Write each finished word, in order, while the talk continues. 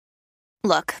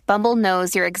Look, Bumble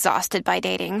knows you're exhausted by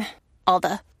dating. All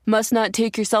the must not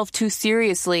take yourself too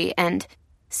seriously and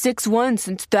 6'1"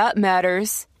 since that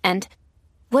matters. And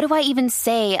what do I even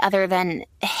say other than,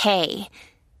 hey?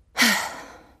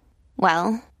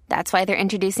 Well, that's why they're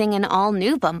introducing an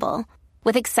all-new Bumble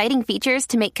with exciting features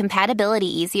to make compatibility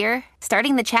easier,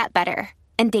 starting the chat better,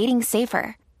 and dating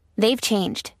safer. They've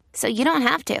changed, so you don't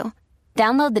have to.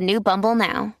 Download the new Bumble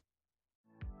now.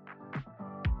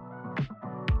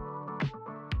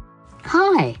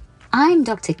 Hi, I'm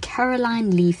Dr.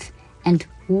 Caroline Leaf, and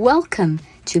welcome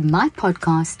to my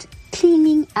podcast,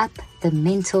 Cleaning Up the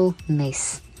Mental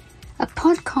Mess, a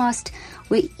podcast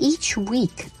where each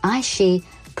week I share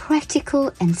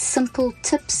practical and simple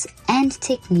tips and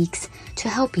techniques to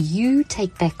help you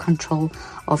take back control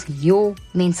of your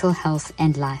mental health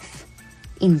and life.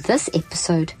 In this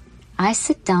episode, I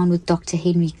sit down with Dr.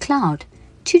 Henry Cloud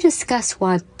to discuss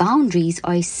why boundaries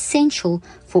are essential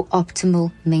for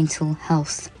optimal mental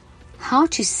health, how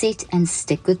to set and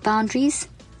stick with boundaries,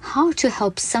 how to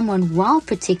help someone while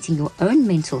protecting your own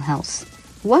mental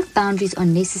health, what boundaries are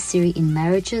necessary in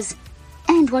marriages,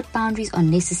 and what boundaries are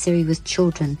necessary with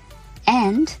children,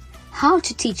 and how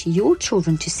to teach your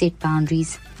children to set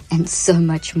boundaries, and so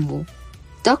much more.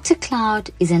 Dr.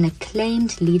 Cloud is an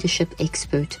acclaimed leadership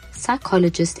expert,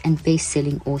 psychologist, and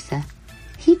best-selling author.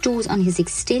 He draws on his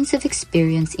extensive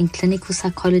experience in clinical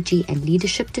psychology and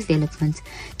leadership development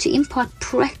to impart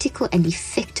practical and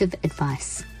effective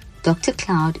advice. Dr.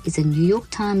 Cloud is a New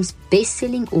York Times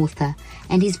best-selling author,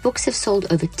 and his books have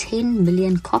sold over 10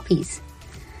 million copies.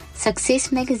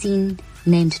 Success Magazine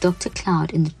named Dr.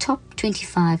 Cloud in the top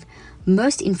 25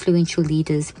 most influential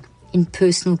leaders in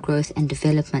personal growth and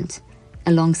development,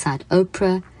 alongside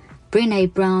Oprah,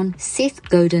 Brené Brown, Seth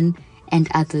Godin, and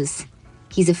others.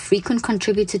 He's a frequent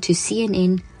contributor to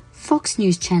CNN, Fox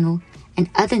News Channel, and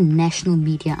other national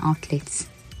media outlets.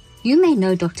 You may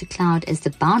know Dr. Cloud as the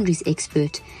boundaries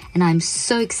expert, and I'm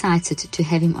so excited to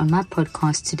have him on my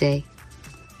podcast today.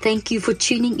 Thank you for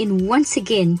tuning in once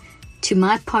again to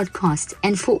my podcast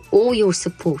and for all your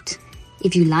support.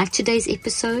 If you like today's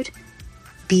episode,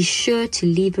 be sure to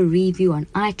leave a review on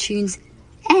iTunes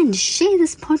and share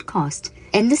this podcast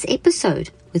and this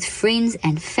episode with friends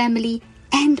and family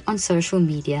and on social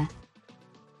media.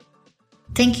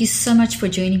 Thank you so much for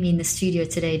joining me in the studio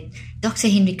today. Dr.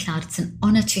 Henry Cloud, it's an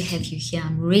honor to have you here.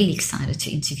 I'm really excited to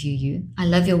interview you. I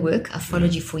love your work. I've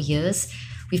followed you for years.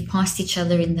 We've passed each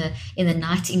other in the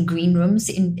night in green rooms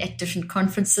at different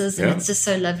conferences, and it's just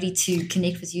so lovely to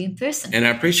connect with you in person. And I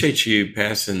appreciate you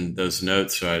passing those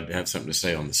notes so I'd have something to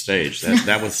say on the stage.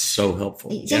 That was so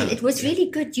helpful. It was really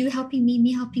good. You helping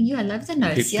me helping you. I love the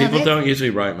notes. People don't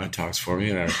usually write my talks for me,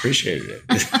 and I appreciated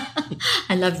it.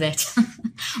 I love that.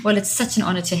 Well, it's such an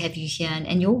honor to have you here,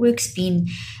 and your work's been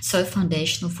so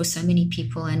foundational for so many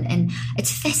people, and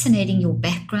it's fascinating, your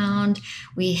background.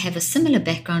 We have a similar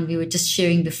background. We were just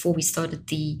sharing before we started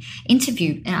the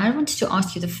interview, and I wanted to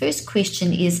ask you, the first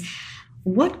question is,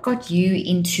 what got you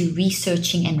into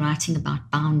researching and writing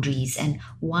about boundaries, and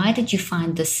why did you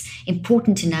find this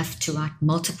important enough to write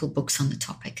multiple books on the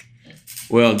topic?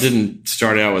 Well, it didn't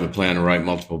start out with a plan to write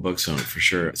multiple books on it, for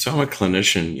sure. So I'm a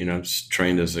clinician,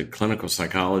 trained as a clinical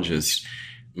psychologist.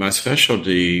 My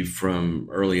specialty from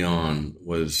early on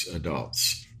was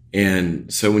adults.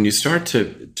 And so when you start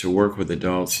to work with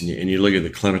adults and you look at the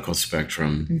clinical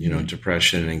spectrum,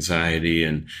 depression, anxiety,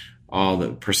 and all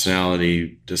the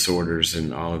personality disorders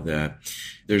and all of that,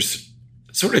 there's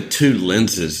sort of two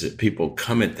lenses that people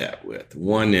come at that with.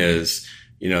 One is,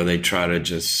 they try to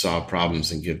just solve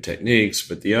problems and give techniques.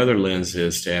 But the other lens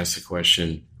is to ask the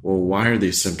question, well, why are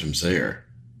these symptoms there,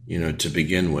 to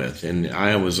begin with? And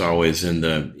I was always in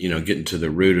the, getting to the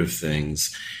root of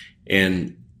things.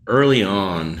 And early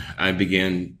on, I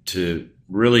began to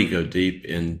really go deep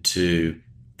into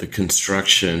the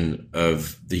construction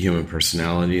of the human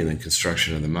personality and the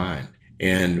construction of the mind.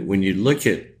 And when you look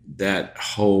at that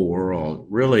whole world,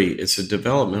 really, it's a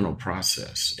developmental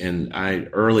process. And I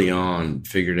early on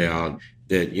figured out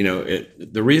that,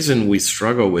 the reason we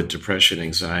struggle with depression,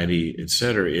 anxiety, et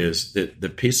cetera, is that the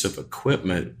piece of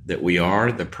equipment that we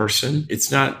are, the person, it's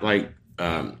not like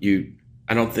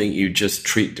I don't think you just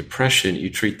treat depression, you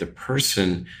treat the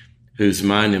person whose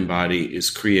mind and body is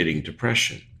creating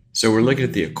depression. So we're looking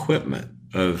at the equipment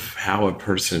of how a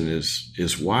person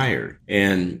is wired.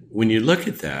 And when you look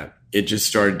at that, it just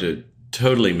started to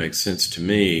totally make sense to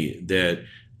me that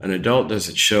an adult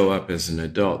doesn't show up as an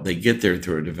adult. They get there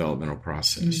through a developmental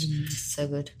process. So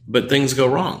good. But things go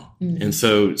wrong. And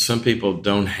so some people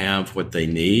don't have what they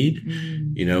need.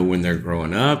 When they're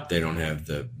growing up, they don't have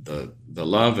the the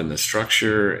love and the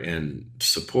structure and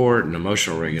support and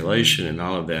emotional regulation and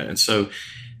all of that. And so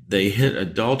they hit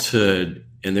adulthood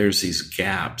and there's these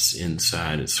gaps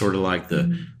inside. It's sort of like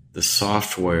the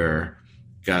software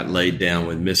got laid down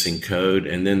with missing code,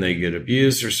 and then they get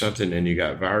abused or something, and you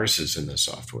got viruses in the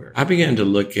software. I began to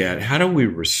look at how do we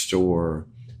restore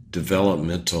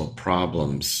developmental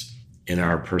problems in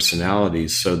our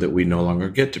personalities so that we no longer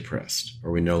get depressed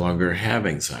or we no longer have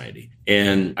anxiety.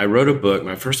 And I wrote a book.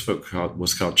 My first book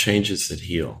was called Changes That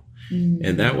Heal.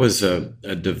 And that was a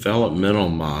developmental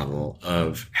model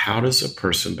of how does a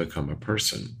person become a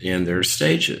person. And there are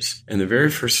stages. And the very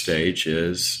first stage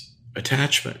is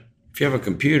attachment. If you have a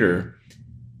computer,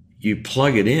 you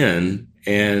plug it in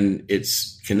and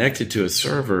it's connected to a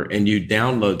server and you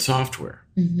download software.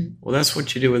 Well, that's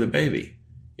what you do with a baby.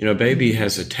 You know, a baby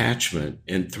has attachment,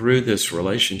 and through this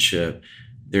relationship,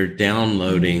 they're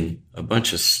downloading a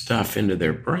bunch of stuff into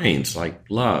their brains, like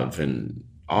love and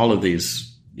all of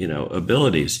these, you know,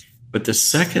 abilities. But the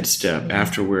second step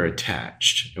after we're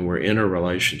attached and we're in a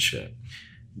relationship,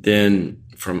 then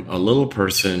from a little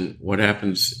person, what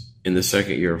happens in the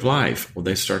second year of life? Well,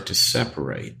 they start to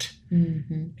separate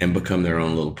and become their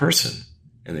own little person.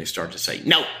 And they start to say,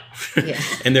 no.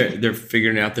 And they're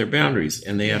figuring out their boundaries,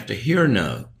 and they have to hear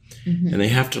no. And they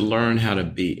have to learn how to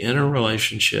be in a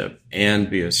relationship and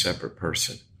be a separate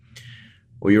person.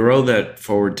 Well, you roll that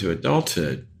forward to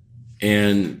adulthood,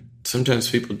 and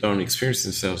sometimes people don't experience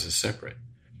themselves as separate.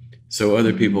 So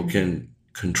other people can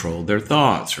control their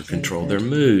thoughts or control their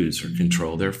moods or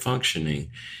control their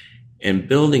functioning. And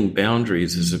building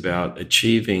boundaries is about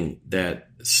achieving that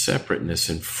separateness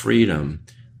and freedom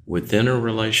within a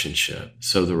relationship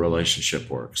so the relationship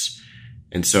works.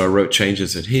 And so I wrote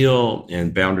Changes That Heal,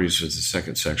 and Boundaries was the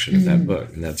second section of that book,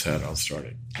 and that's how it all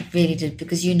started. It really did,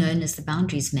 because you're known as the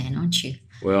boundaries man, aren't you?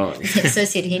 Well,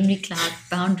 Associate Henry Cloud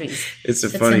Boundaries. It's a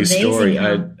funny story.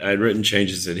 I'd written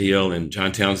Changes That Heal, and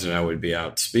John Townsend and I would be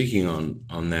out speaking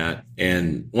on that.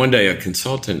 And one day a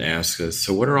consultant asked us,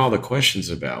 so what are all the questions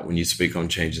about when you speak on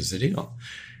Changes That Heal?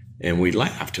 And we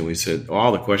laughed and we said,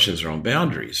 all the questions are on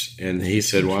boundaries. And he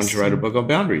said, why don't you write a book on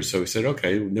boundaries? So we said,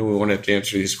 okay, then we won't have to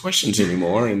answer these questions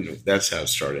anymore. And that's how it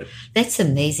started. That's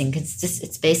amazing.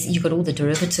 It's basically, you've got all the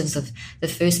derivatives of the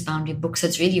first boundary book. So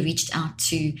it's really reached out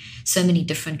to so many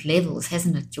different levels,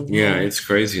 hasn't it? Yeah, it's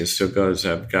crazy. It still goes.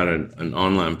 I've got an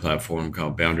online platform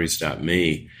called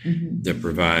boundaries.me that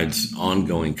provides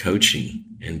ongoing coaching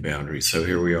in boundaries. So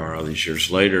here we are all these years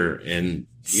later, and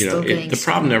you know, the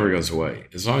problem never goes away.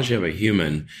 As long as you have a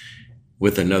human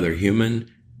with another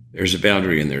human, there's a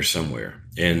boundary in there somewhere.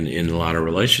 And in a lot of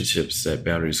relationships, that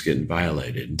boundary is getting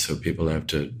violated. And so people have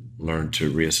to learn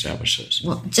to reestablish those.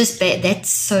 Well, that's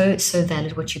so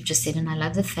valid what you've just said. And I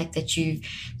love the fact that you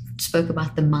spoke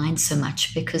about the mind so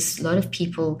much, because a lot of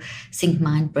people think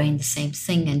mind, brain, the same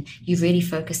thing. And you really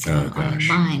focused on the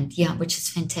mind. Yeah, which is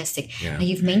fantastic. Yeah. Now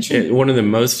you've mentioned... one of the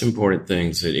most important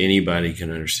things that anybody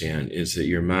can understand is that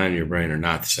your mind and your brain are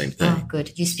not the same thing. Oh,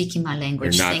 good. You're speaking my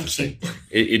language. They're not the same thing.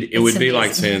 It would be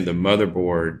like saying the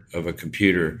motherboard of a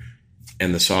computer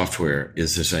and the software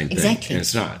is the same thing. Exactly. And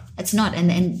it's not. It's not.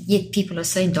 And yet people are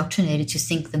so indoctrinated to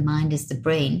think the mind is the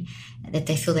brain that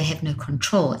they feel they have no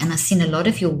control. And I've seen a lot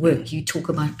of your work. You talk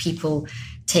about people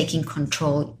taking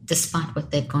control despite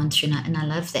what they've gone through. And I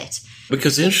love that.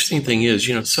 Because the interesting thing is,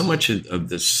 you know, so much of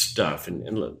this stuff, and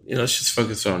you know, let's just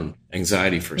focus on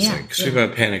anxiety for a second. Because we've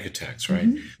got panic attacks, right?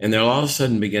 And they'll all of a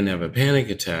sudden begin to have a panic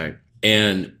attack,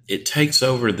 and it takes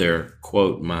over their,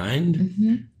 quote,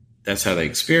 mind. That's how they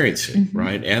experience it,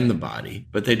 right? And the body.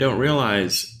 But they don't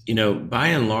realize, you know, by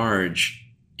and large,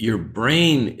 your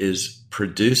brain is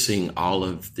producing all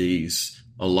of these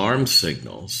alarm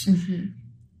signals.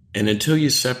 And until you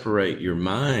separate your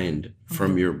mind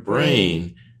from your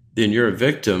brain, then you're a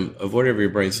victim of whatever your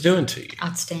brain's doing to you.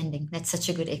 Outstanding. That's such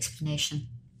a good explanation.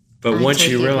 But once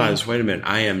you realize, wait a minute,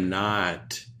 I am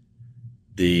not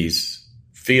these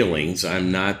feelings.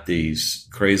 I'm not these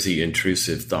crazy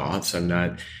intrusive thoughts.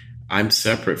 I'm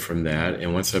separate from that.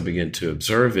 And once I begin to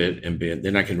observe it,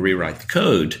 then I can rewrite the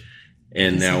code.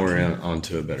 And now we're on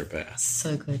to a better path.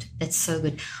 So good. That's so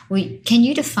good. Can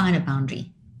you define a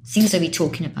boundary? Things that we're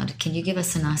talking about, can you give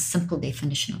us a nice, simple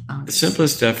definition of boundaries? The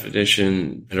simplest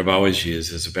definition that I've always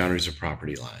used is a boundary is a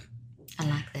property line. I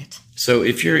like that. So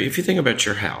if you think about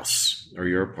your house or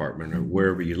your apartment or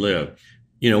wherever you live,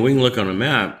 you know, we can look on a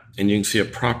map and you can see a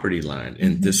property line.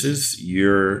 And this is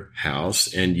your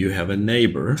house, and you have a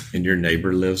neighbor, and your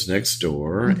neighbor lives next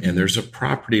door, and there's a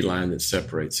property line that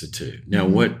separates the two. Now,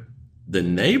 what the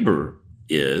neighbor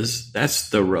is,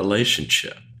 that's the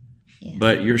relationship. Yeah.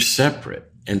 But you're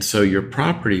separate. And so your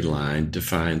property line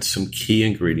defines some key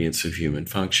ingredients of human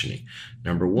functioning.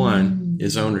 Number one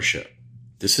is ownership.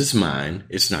 This is mine.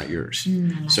 It's not yours.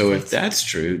 So if that's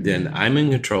true, then I'm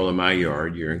in control of my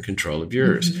yard. You're in control of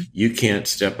yours. You can't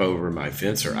step over my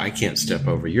fence, or I can't step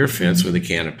over your fence with a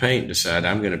can of paint and decide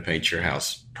I'm going to paint your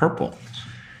house purple.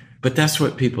 But that's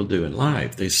what people do in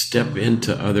life. They step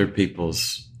into other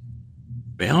people's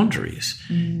boundaries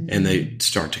and they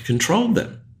start to control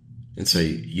them and say,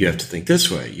 you have to think this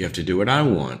way. You have to do what I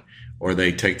want. Or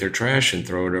they take their trash and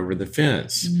throw it over the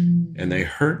fence and they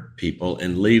hurt people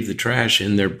and leave the trash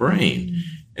in their brain.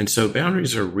 And so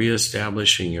boundaries are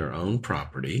reestablishing your own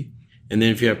property. And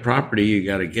then if you have property, you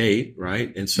got a gate,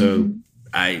 right? And so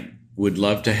I would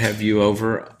love to have you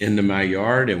over into my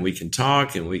yard and we can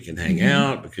talk and we can hang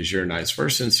out because you're a nice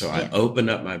person. So I open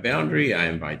up my boundary. I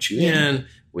invite you in.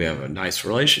 We have a nice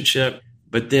relationship.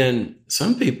 But then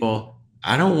some people,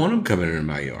 I don't want them coming into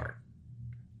my yard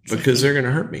because they're going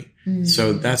to hurt me.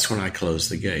 So that's when I close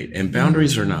the gate. And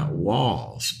boundaries are not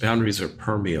walls. Boundaries are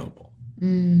permeable.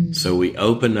 So we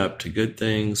open up to good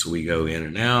things. We go in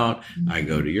and out. I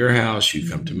go to your house. You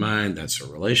come to mine. That's a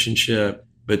relationship.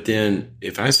 But then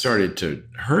if I started to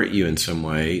hurt you in some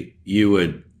way, you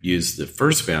would use the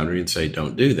first boundary and say,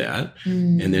 don't do that.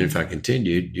 And then if I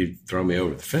continued, you'd throw me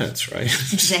over the fence, right?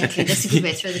 Exactly. That's a good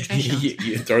way to throw the trash out.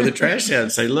 You throw the trash out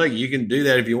and say, look, you can do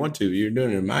that if you want to. You're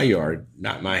doing it in my yard,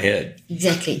 not my head.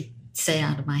 Exactly. Stay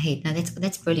out of my head. Now,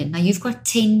 that's brilliant. Now, you've got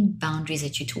 10 boundaries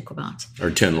that you talk about. Or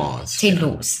 10 laws. 10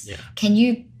 laws. Yeah. Can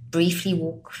you briefly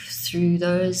walk through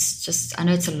those? Just, I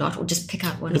know it's a lot, or just pick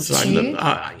out one or two.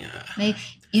 Maybe,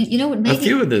 you know what? Maybe a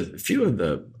few of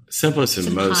the simplest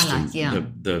and most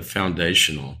the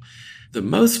foundational, the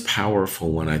most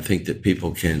powerful one I think that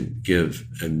people can give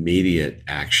immediate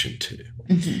action to,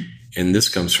 and this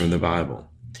comes from the Bible.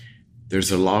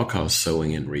 There's a law called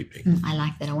sowing and reaping. I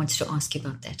like that. I wanted to ask you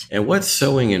about that. And what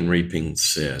sowing and reaping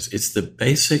says, it's the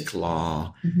basic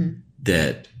law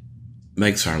that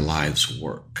makes our lives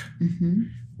work.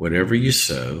 Whatever you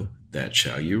sow, that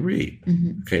shall you reap.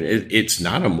 Okay, it's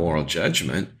not a moral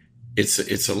judgment.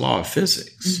 It's a law of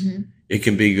physics. It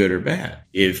can be good or bad.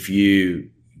 If you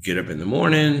get up in the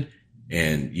morning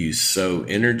and you sow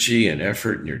energy and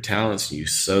effort and your talents and you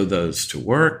sow those to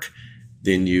work,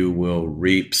 then you will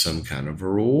reap some kind of a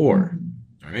reward.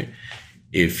 All right.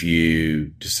 If you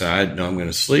decide, no, I'm going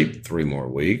to sleep 3 more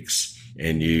weeks,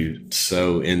 and you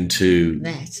sow into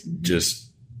that just,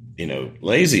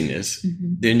 laziness,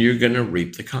 then you're going to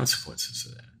reap the consequences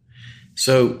of that.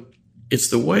 So it's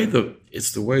the way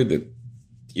the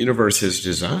universe is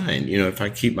designed. If I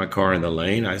keep my car in the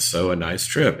lane, I sow a nice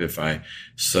trip. If I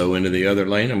sow into the other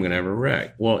lane, I'm going to have a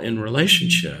wreck. Well, in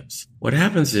relationships, what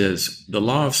happens is the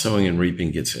law of sowing and reaping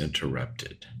gets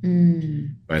interrupted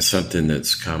by something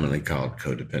that's commonly called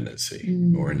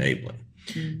codependency or enabling.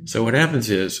 So what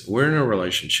happens is we're in a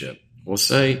relationship. We'll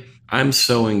say I'm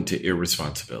sowing to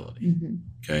irresponsibility.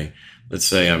 Okay. Let's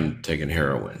say I'm taking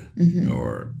heroin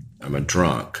or I'm a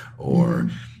drunk or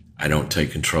I don't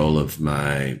take control of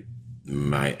my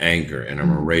anger and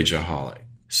I'm a rageaholic.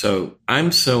 So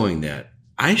I'm sowing that.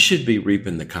 I should be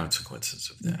reaping the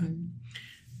consequences of that.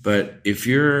 But if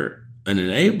you're an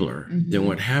enabler, then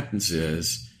what happens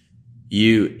is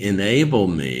you enable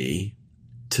me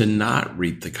to not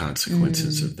reap the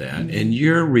consequences of that. And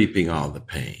you're reaping all the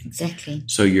pain. Exactly.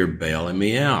 So you're bailing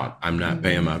me out. I'm not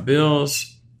paying my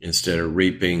bills. Instead of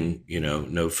reaping,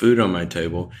 no food on my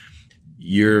table,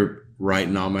 you're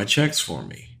writing all my checks for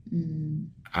me.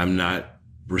 I'm not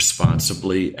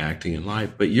responsibly acting in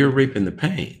life, but you're reaping the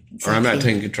pain. Exactly. Or I'm not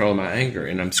taking control of my anger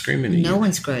and I'm screaming at you. No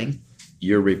one's growing.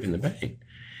 You're reaping the pain.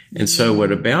 And so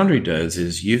what a boundary does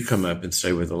is you come up and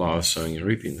say with the law of sowing and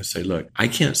reaping, they say, look, I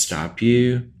can't stop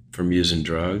you from using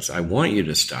drugs. I want you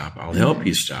to stop. I'll help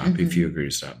you stop if you agree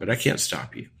to stop, but I can't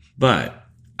stop you. But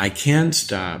I can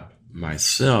stop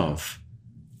myself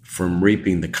from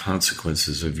reaping the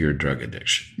consequences of your drug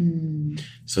addiction.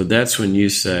 So that's when you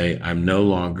say, I'm no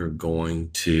longer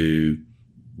going to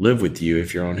live with you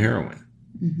if you're on heroin,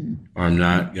 or I'm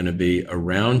not going to be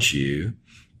around you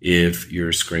if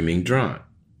you're screaming drunk.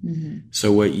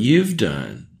 So what you've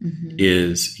done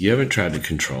is you haven't tried to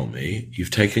control me.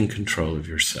 You've taken control of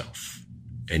yourself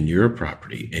and your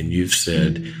property. And you've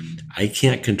said, I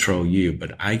can't control you,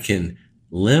 but I can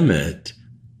limit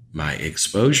my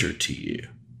exposure to you.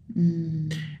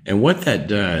 And what that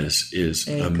does is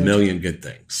million good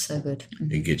things. So good.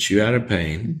 It gets you out of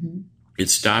pain. It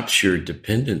stops your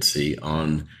dependency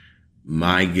on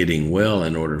my getting well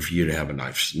in order for you to have a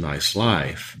nice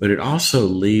life. But it also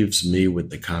leaves me with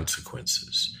the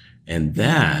consequences. And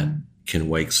that can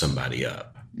wake somebody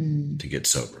up to get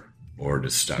sober or to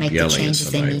stop Make the yelling at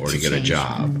changes they somebody need or to to get change. a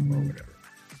job or whatever.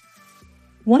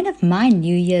 One of my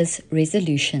New Year's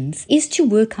resolutions is to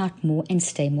work out more and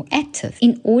stay more active.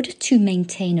 In order to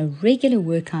maintain a regular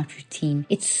workout routine,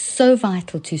 it's so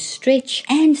vital to stretch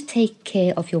and take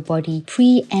care of your body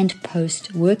pre and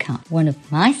post workout. One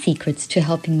of my secrets to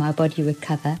helping my body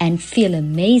recover and feel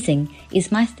amazing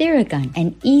is my Theragun,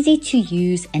 an easy to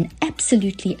use and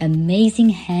absolutely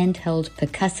amazing handheld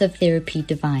percussive therapy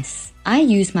device. I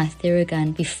use my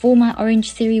Theragun before my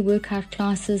Orange Theory workout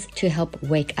classes to help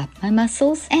wake up my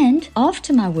muscles, and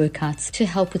after my workouts to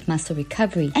help with muscle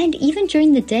recovery, and even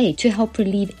during the day to help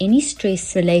relieve any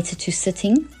stress related to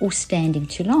sitting or standing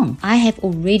too long. I have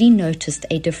already noticed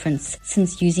a difference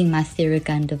since using my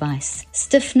Theragun device.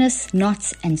 Stiffness,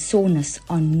 knots, and soreness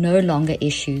are no longer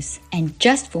issues. And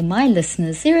just for my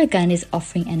listeners, Theragun is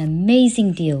offering an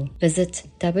amazing deal. Visit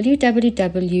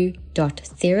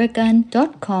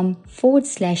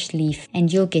www.theragun.com/leaf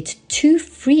and you'll get 2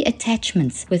 free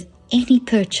attachments with any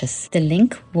purchase. The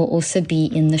link will also be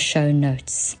in the show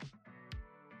notes.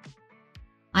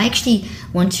 I actually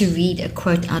want to read a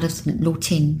quote out of Law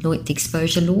 10, the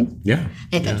Exposure Law. Yeah.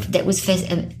 That was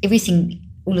everything.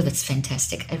 All of it's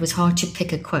fantastic. It was hard to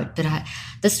pick a quote, but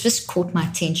this just caught my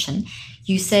attention.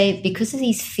 You say, because of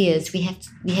these fears, we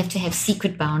have to have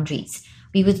secret boundaries.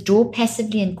 We withdraw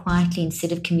passively and quietly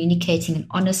instead of communicating an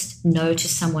honest no to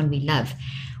someone we love.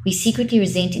 We secretly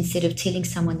resent instead of telling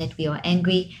someone that we are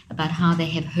angry about how they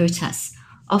have hurt us.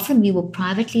 Often we will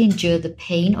privately endure the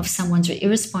pain of someone's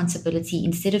irresponsibility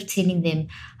instead of telling them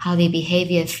how their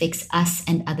behavior affects us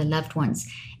and other loved ones.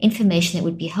 Information that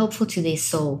would be helpful to their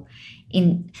soul.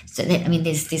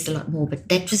 There's a lot more, but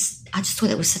I just thought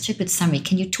that was such a good summary.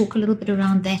 Can you talk a little bit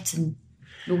around that and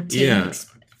Law 10? Yeah.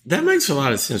 That makes a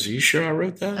lot of sense. Are you sure I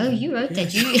wrote that? Oh, you wrote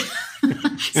that. You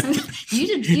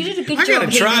did a good job. I gotta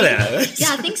try that.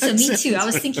 Yeah, I think so. Me too. I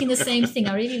was thinking the same thing.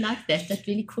 I really liked that. That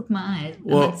really caught my eye.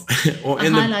 Well, I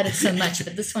highlighted so much,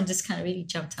 but this one just kind of really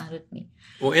jumped out at me.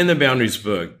 Well, in the Boundaries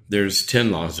book, there's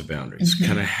 10 laws of boundaries,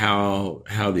 kind of how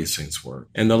these things work.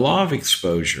 And the law of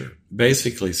exposure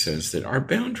basically says that our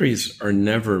boundaries are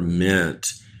never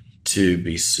meant to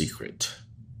be secret.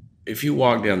 If you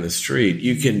walk down the street,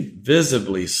 you can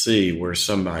visibly see where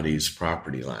somebody's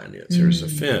property line is. There's a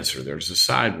fence or there's a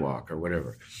sidewalk or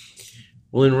whatever.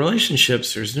 Well, in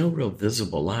relationships, there's no real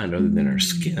visible line other than our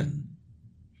skin.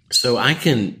 So I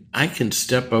can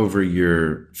step over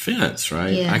your fence,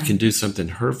 right? Yeah. I can do something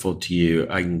hurtful to you.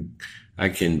 I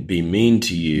can be mean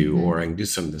to you, or I can do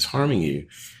something that's harming you.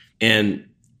 And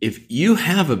if you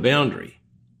have a boundary,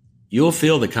 you'll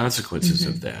feel the consequences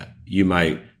of that. You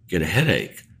might get a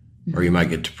headache. Or you might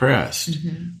get depressed,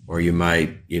 or you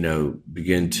might,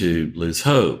 begin to lose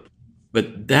hope.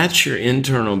 But that's your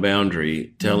internal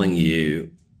boundary telling you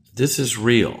this is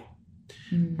real.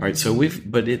 All right. So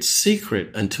but it's secret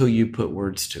until you put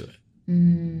words to it.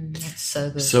 That's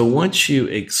so good. So once you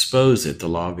expose it, the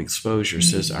law of exposure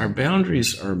says our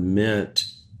boundaries are meant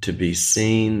to be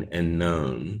seen and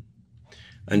known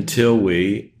until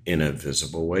we, in a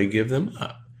visible way, give them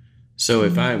up. So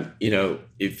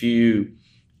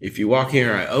if you walk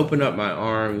here, I open up my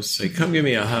arms, say, come give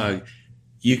me a hug,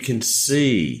 you can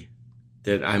see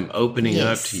that I'm opening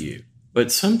up to you.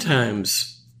 But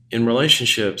sometimes in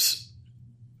relationships,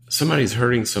 somebody's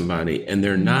hurting somebody and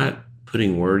they're not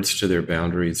putting words to their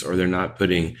boundaries, or they're not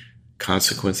putting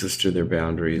consequences to their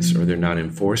boundaries, or they're not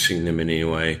enforcing them in any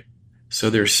way. So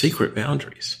they're secret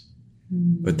boundaries.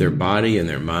 But their body and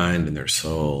their mind and their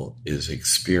soul is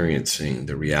experiencing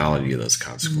the reality of those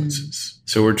consequences.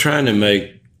 So we're trying to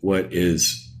make what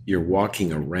is you're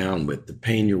walking around with, the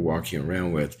pain you're walking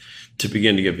around with, to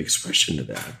begin to give expression to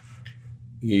that.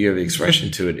 You give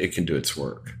expression to it, it can do its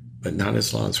work, but not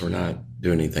as long as we're not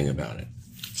doing anything about it.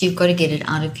 So you've got to get it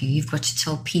out of you. You've got to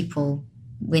tell people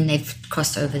when they've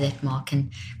crossed over that mark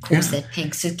and caused that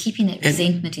pain. So keeping that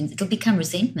resentment, it'll become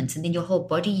resentment, and then your whole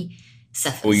body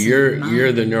suffers. Well,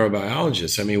 you're the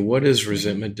neurobiologist. I mean, what does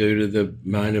resentment do to the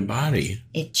mind and body?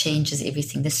 It changes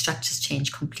everything. The structures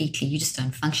change completely. You just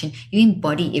don't function. You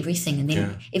embody everything. And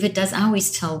then if it does, I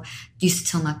used to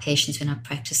tell my patients when I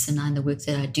practice and in the work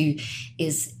that I do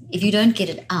is, if you don't get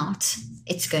it out,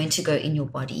 it's going to go in your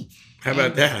body. How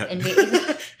about that?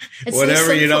 It's whatever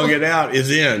so you don't get out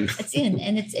is in. It's in,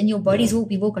 and your body's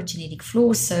we've all got genetic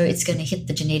flaws, so it's going to hit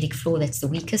the genetic flaw that's the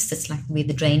weakest. It's like where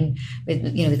the drain, where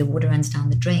the water runs down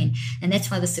the drain, and that's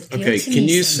why this appeals to me. Okay, can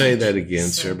you say that again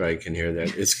so everybody can hear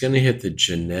that? It's going to hit the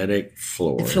genetic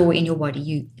flaw. The flaw in your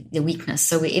body, the weakness.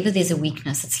 So wherever there's a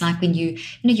weakness, it's like when you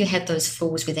have those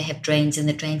floors where they have drains, and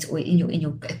the drains, or in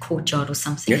your courtyard or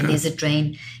something, and there's a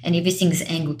drain, and everything is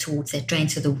angled towards that drain,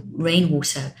 so the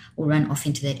rainwater will run off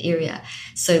into that area.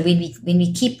 So when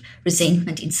we keep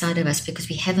resentment inside of us because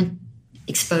we haven't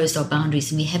exposed our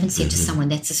boundaries and we haven't said to someone,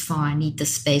 that's as far, I need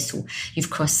this space, or you've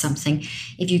crossed something,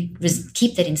 if you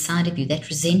keep that inside of you, that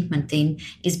resentment then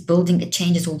is building, it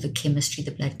changes all the chemistry,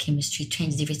 the blood chemistry,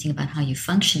 changes everything about how you're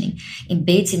functioning,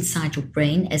 embeds inside your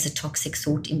brain as a toxic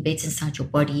thought, embeds inside your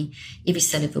body, every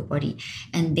cell of your body,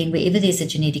 and then wherever there's a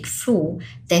genetic flaw,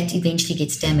 that eventually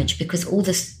gets damaged because all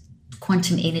this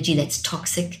quantum energy that's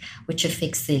toxic, which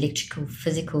affects the electrical,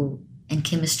 physical, and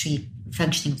chemistry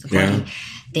functioning of the body,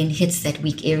 then hits that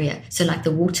weak area. So like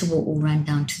the water will all run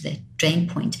down to that drain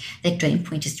point. That drain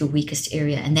point is your weakest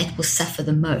area, and that will suffer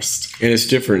the most. And it's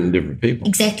different in different people.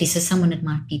 Exactly. So someone, it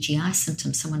might be GI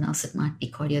symptoms, someone else it might be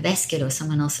cardiovascular,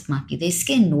 someone else it might be their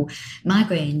skin or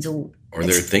migraines or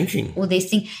their thinking. Or their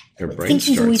brain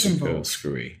thinking's always starts to involved. go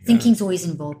screwy. Thinking's always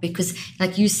involved because,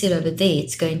 like you said over there,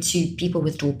 it's going to people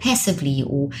withdraw passively,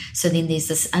 or so then there's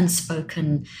this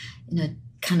unspoken,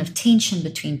 kind of tension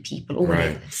between people. Or right.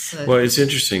 Whatever. So well, it's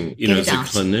interesting. As a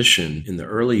clinician, in the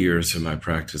early years of my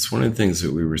practice, one of the things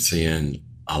that we were seeing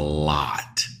a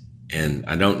lot, and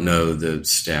I don't know the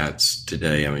stats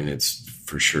today. I mean, it's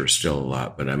for sure still a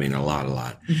lot, but I mean a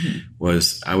lot,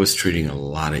 was I was treating a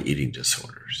lot of eating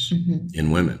disorders in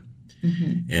women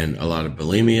and a lot of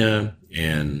bulimia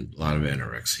and a lot of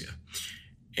anorexia.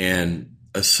 And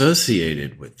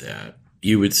associated with that,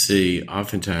 you would see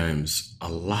oftentimes a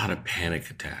lot of panic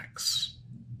attacks.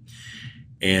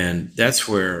 And that's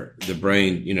where the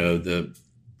brain, the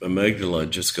amygdala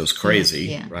just goes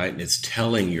crazy, right? And it's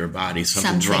telling your body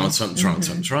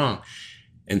something's wrong.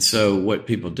 And so what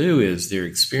people do is they're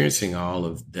experiencing all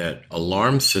of that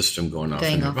alarm system going off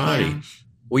in their body. Yeah.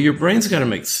 Well, your brain's got to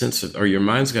make sense of, or your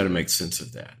mind's got to make sense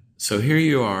of that. So here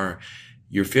you are,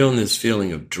 you're feeling this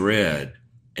feeling of dread.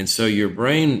 And so your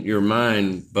brain, your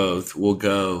mind both will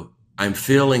go, I'm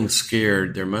feeling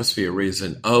scared. There must be a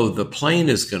reason. Oh, the plane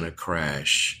is going to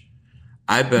crash.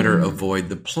 I better avoid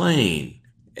the plane.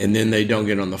 And then they don't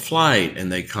get on the flight and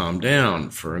they calm down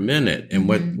for a minute. And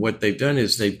what they've done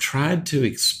is they've tried to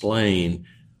explain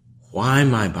why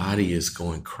my body is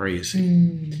going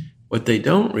crazy. What they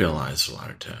don't realize a lot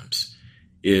of times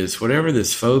is whatever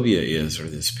this phobia is or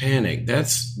this panic,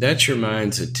 that's your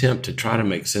mind's attempt to try to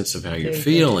make sense of how you're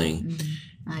feeling.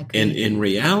 And in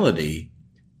reality,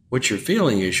 what you're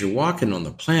feeling is you're walking on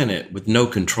the planet with no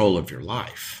control of your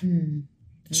life.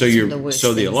 So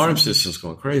the alarm system's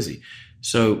going crazy.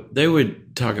 So they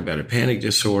would talk about a panic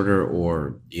disorder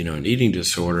or, an eating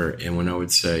disorder. And when I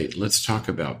would say, let's talk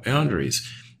about boundaries,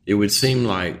 it would seem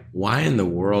like, why in the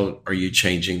world are you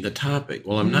changing the topic?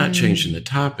 Well, I'm not changing the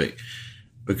topic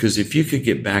because if you could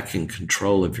get back in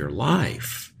control of your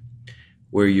life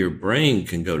where your brain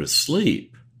can go to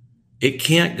sleep, it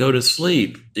can't go to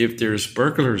sleep if there's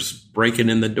burglars breaking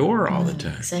in the door all the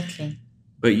time. Exactly.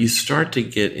 But you start to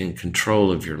get in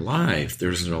control of your life.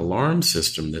 There's an alarm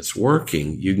system that's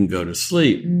working. You can go to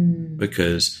sleep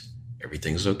because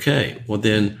everything's okay. Well,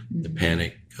 then the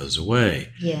panic goes away.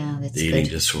 Yeah, that's the eating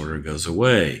disorder goes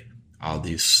away. All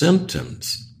these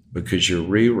symptoms, because you're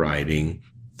rewriting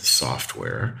the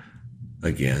software,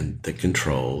 again, that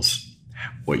controls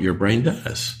what your brain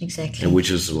does. Exactly. And which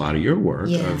is a lot of your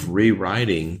work of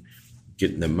rewriting,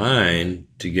 getting the mind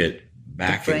to get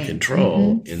back in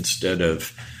control instead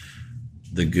of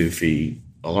the goofy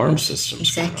alarm systems.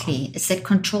 Exactly. It's that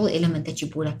control element that you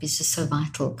brought up is just so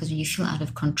vital because when you feel out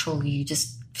of control, you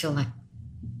just feel like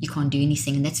you can't do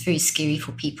anything. And that's very scary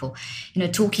for people.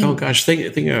 Talking... Oh, gosh. Think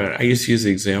about it. I used to use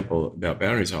the example about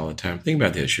boundaries all the time. Think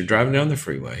about this. You're driving down the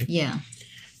freeway. Yeah.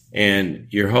 And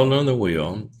you're holding on the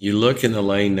wheel. You look in the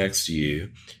lane next to you,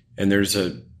 and there's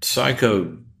a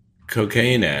psycho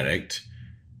cocaine addict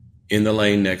in the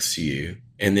lane next to you,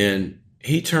 and then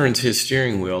he turns his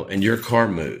steering wheel and your car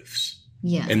moves.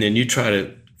 Yeah. And then you try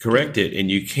to correct it and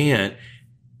you can't,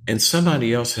 and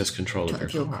somebody else has control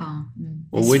of your car.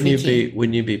 Well, wouldn't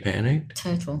you be panicked?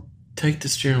 Total. Take the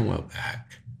steering wheel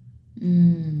back.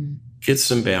 Get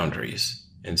some boundaries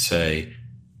and say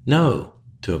no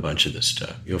to a bunch of this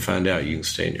stuff. You'll find out you can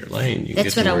stay in your lane. You can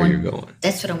get to where you're going.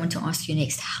 That's what I want to ask you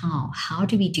next. How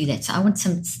do we do that? So I want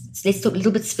let's talk a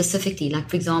little bit specifically, like,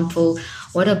 for example,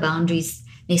 what are boundaries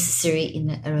necessary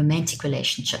in a romantic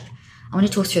relationship. I want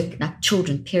to talk through like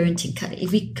children, parenting.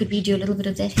 Could we do a little bit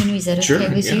of that, Henry? Is that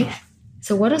okay with you?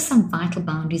 So what are some vital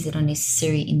boundaries that are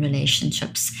necessary in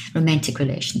relationships, romantic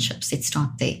relationships? Let's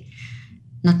start there.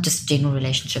 Not just general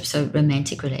relationships, so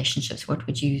romantic relationships. What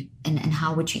would you, and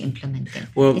how would you implement them?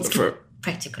 Well, Let's get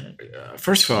practical.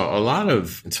 First of all,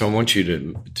 so I want you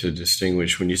to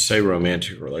distinguish when you say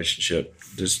romantic relationship,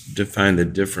 just define the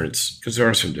difference, because there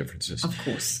are some differences. Of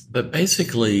course. But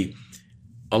basically,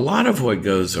 a lot of what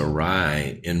goes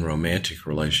awry in romantic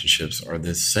relationships are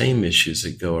the same issues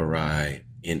that go awry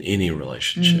in any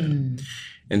relationship.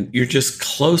 And you're just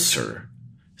closer,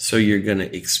 so you're going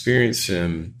to experience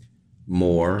them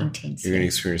more. Intensely. You're going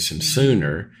to experience them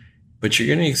sooner, but you're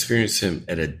going to experience them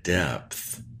at a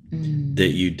depth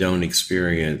that you don't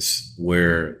experience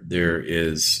where there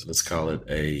is, let's call it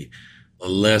a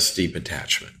less deep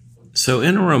attachment. So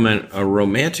in a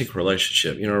romantic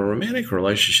relationship, a romantic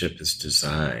relationship is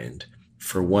designed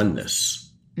for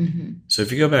oneness. So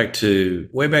if you go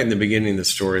way back in the beginning of the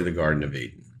story of the Garden of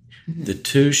Eden, the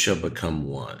two shall become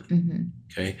one.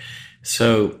 Okay.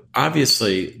 So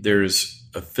obviously there's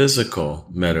a physical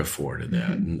metaphor to that.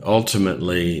 And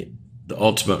ultimately, the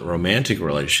ultimate romantic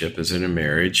relationship is in a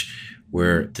marriage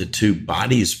where the two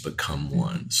bodies become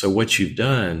one. So what you've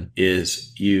done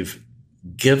is you've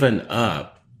given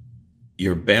up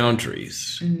your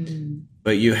boundaries,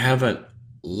 but you haven't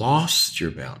lost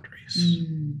your boundaries.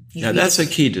 Now, that's a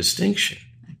key distinction.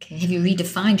 Okay. Have you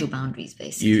redefined your boundaries,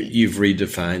 basically? You've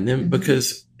redefined them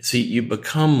because, see, you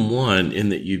become one in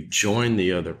that you've joined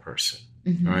the other person,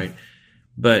 right?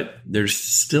 But there's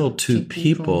still two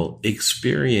people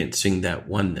experiencing that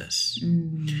oneness.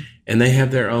 And they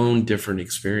have their own different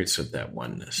experience of that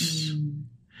oneness.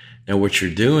 Now, what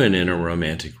you're doing in a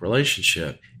romantic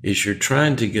relationship is you're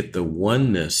trying to get the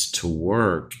oneness to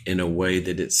work in a way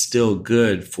that it's still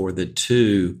good for the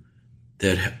two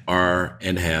that are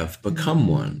and have become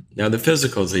one. Now, the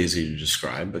physical is easy to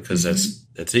describe because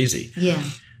that's easy. Yeah.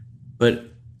 But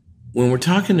when we're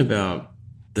talking about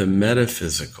the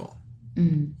metaphysical,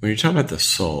 when you're talking about the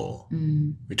soul,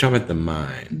 when you're talking about the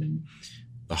mind,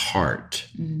 the heart,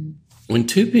 when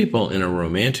two people in a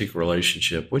romantic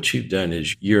relationship, what you've done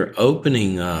is you're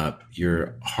opening up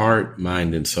your heart,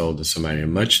 mind, and soul to somebody at a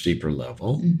much deeper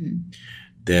level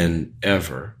than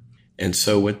ever. And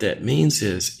so what that means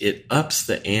is it ups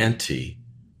the ante.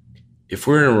 If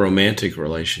we're in a romantic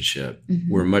relationship,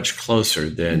 we're much closer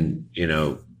than,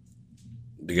 the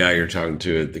guy you're talking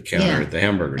to at the counter at the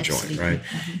hamburger joint, right?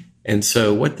 And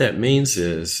so what that means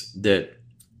is that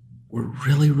we're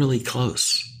really, really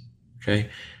close,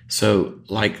 okay? So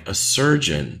like a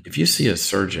surgeon, if you see a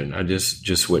surgeon, I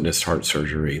just witnessed heart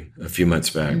surgery a few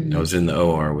months back. I was in the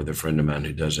OR with a friend of mine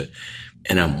who does it,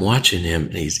 and I'm watching him,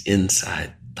 and he's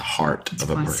inside the heart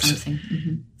of a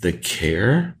person. The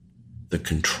care, the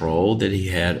control that he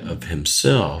had of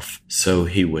himself so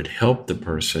he would help the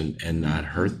person and not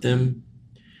hurt them.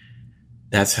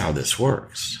 That's how this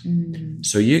works.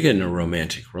 So you get in a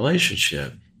romantic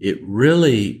relationship, it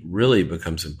really, really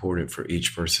becomes important for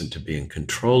each person to be in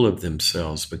control of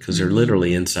themselves because they're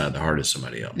literally inside the heart of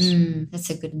somebody else. That's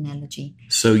a good analogy.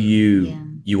 So you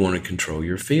want to control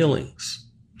your feelings.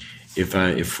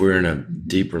 If we're in a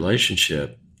deep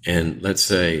relationship and let's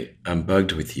say I'm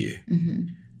bugged with you,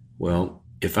 well,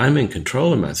 if I'm in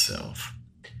control of myself,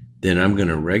 then I'm going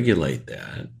to regulate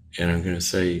that and I'm going to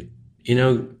say,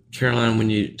 Caroline, when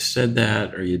you said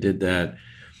that or you did that,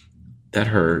 that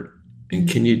hurt. And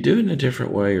can you do it in a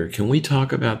different way? Or can we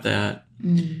talk about that?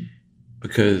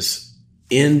 Because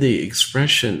in the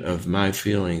expression of my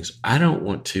feelings, I don't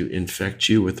want to infect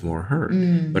you with more hurt.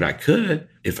 But I could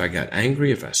if I got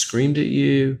angry, if I screamed at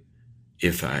you,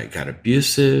 if I got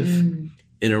abusive.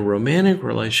 In a romantic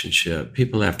relationship,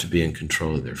 people have to be in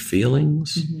control of their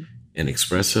feelings and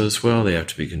express those well. They have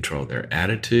to be in control of their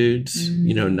attitudes.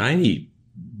 90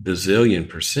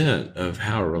 bazillion% of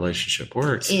how a relationship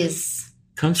works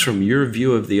comes from your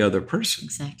view of the other person.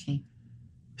 Exactly.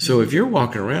 So if you're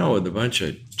walking around with a bunch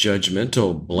of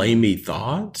judgmental, blamey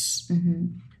thoughts,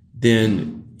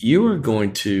 then you are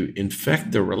going to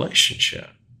infect the relationship.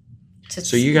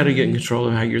 So you got to get in control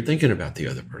of how you're thinking about the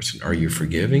other person. Are you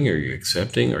forgiving? Are you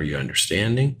accepting? Are you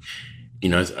understanding?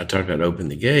 I talked about open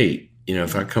the gate.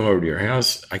 If I come over to your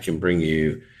house, I can bring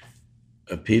you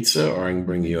a pizza or I can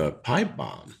bring you a pipe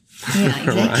bomb. Yeah,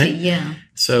 exactly. Right? Yeah.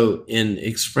 So in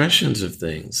expressions of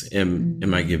things,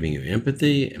 am I giving you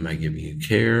empathy? Am I giving you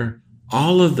care?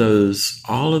 All of those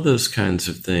kinds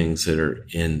of things that are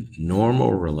in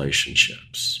normal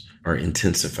relationships are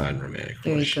intensified in romantic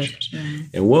relationships. Good. Yeah.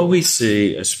 And what we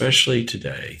see, especially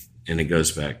today, and it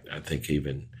goes back, I think,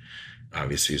 even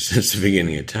obviously since the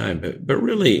beginning of time, but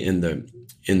really in the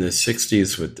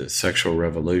 60s with the sexual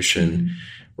revolution.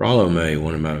 Rollo May,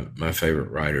 one of my favorite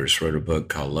writers, wrote a book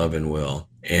called Love and Will.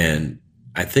 And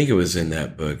I think it was in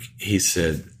that book, he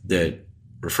said that,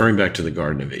 referring back to the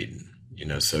Garden of Eden,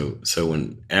 so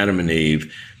when Adam and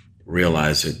Eve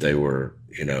realized that they were,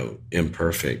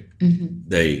 imperfect,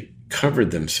 they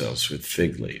covered themselves with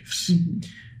fig leaves,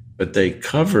 but they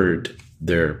covered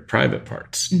their private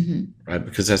parts, right?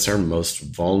 Because that's our most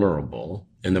vulnerable.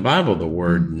 In the Bible, the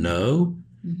word no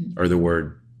or the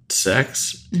word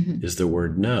sex is the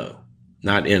word no,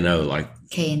 not N-O, like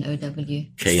K-N-O-W.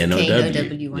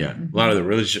 K-N-O-W. Yeah. A lot of the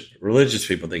religious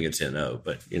people think it's N-O,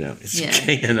 but, it's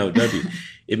K-N-O-W.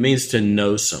 It means to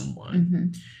know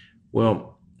someone.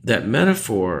 Well, that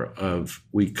metaphor of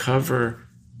we cover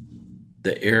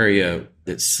the area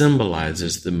that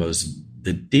symbolizes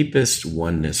the deepest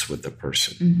oneness with the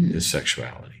person is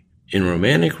sexuality. In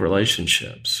romantic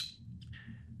relationships,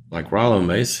 like Rollo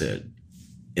May said,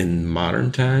 in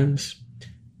modern times,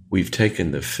 we've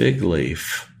taken the fig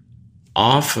leaf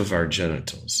off of our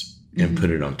genitals and put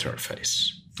it onto our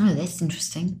face. Oh, that's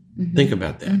interesting. Think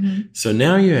about that. So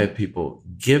now you have people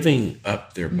giving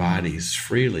up their bodies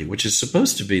freely, which is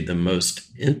supposed to be the most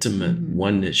intimate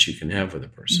oneness you can have with a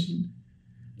person.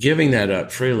 Giving that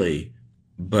up freely,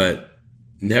 but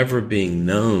never being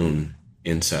known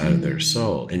inside of their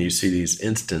soul. And you see these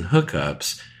instant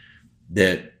hookups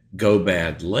that go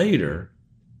bad later,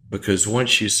 because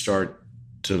once you start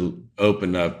to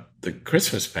open up the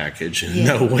Christmas package and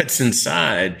know what's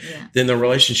inside, then the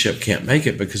relationship can't make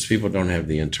it because people don't have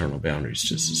the internal boundaries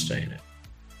to sustain it.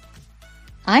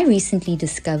 I recently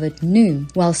discovered Noom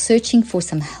while searching for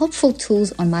some helpful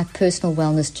tools on my personal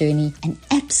wellness journey and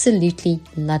absolutely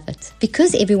love it.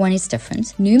 Because everyone is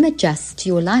different, Noom adjusts to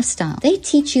your lifestyle. They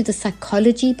teach you the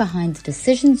psychology behind the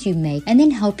decisions you make and then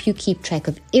help you keep track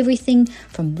of everything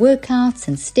from workouts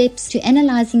and steps to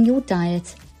analyzing your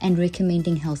diet and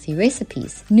recommending healthy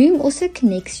recipes. Noom also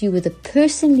connects you with a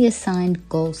personally assigned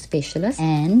goal specialist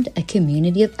and a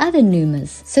community of other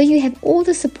Noomers, so you have all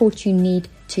the support you need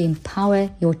to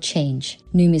empower your change.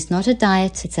 Noom is not a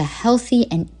diet, it's a healthy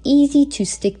and easy to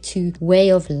stick to way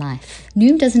of life.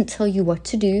 Noom doesn't tell you what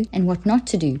to do and what not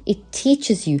to do. It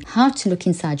teaches you how to look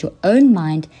inside your own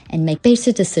mind and make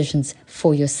better decisions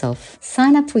for yourself.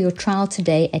 Sign up for your trial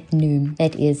today at Noom.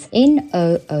 That is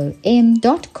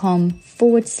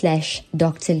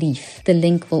noom.com/Dr. Leaf. The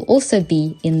link will also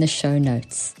be in the show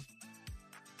notes.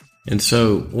 And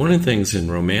so one of the things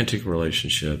in romantic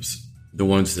relationships, the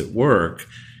ones that work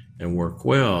and work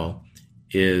well,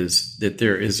 is that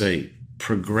there is a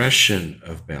progression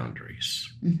of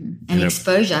boundaries. And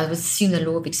exposure, I would assume the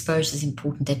law of exposure is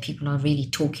important, that people are really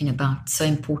talking about, so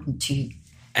important to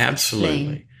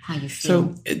absolutely how you feel.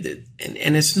 So,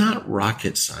 and it's not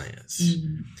rocket science.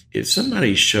 If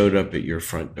somebody showed up at your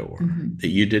front door that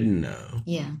you didn't know,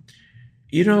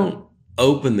 you don't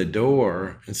open the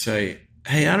door and say,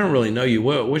 hey, I don't really know you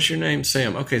well. What's your name?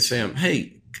 Sam. Okay, Sam.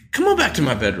 Hey, come on back to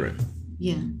my bedroom.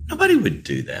 Nobody would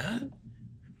do that, and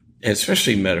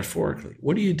especially metaphorically.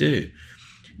 What do?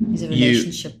 Is a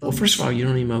relationship well, first of all, you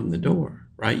don't even open the door,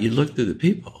 right? You look through the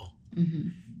people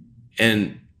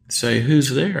and say,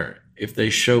 who's there? If they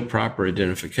show proper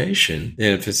identification,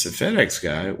 then if it's the FedEx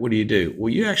guy, what do?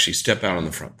 Well, you actually step out on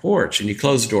the front porch and you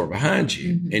close the door behind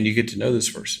you and you get to know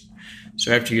this person.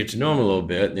 So after you get to know them a little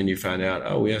bit, then you find out,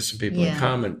 oh, we have some people in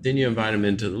common. Then you invite them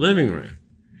into the living room.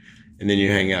 And then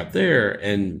you hang out there,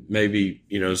 and maybe,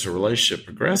 as the relationship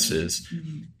progresses,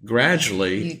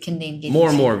 gradually, you can then get more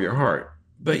and more of your heart.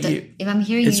 But if I'm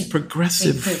hearing it's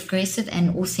progressive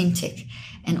and authentic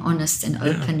and honest and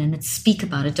open, and it's speak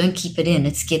about it. Don't keep it in.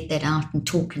 It's get that out and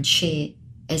talk and share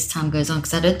as time goes on,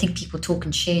 because I don't think people talk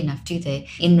and share enough, do they,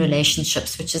 in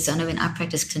relationships, which is, I know when I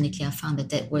practiced clinically, I found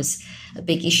that was a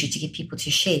big issue to get people to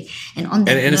share. And on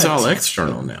that and it's all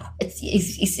external now. It's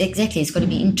exactly, it's got to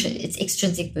be, it's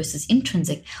extrinsic versus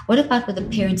intrinsic. What about with a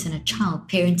parent and a child,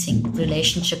 parenting,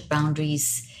 relationship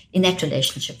boundaries in that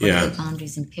relationship? What are the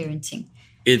boundaries in parenting?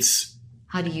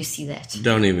 How do you see that?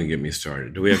 Don't even get me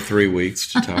started. Do we have 3 weeks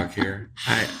to talk here?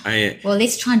 Well,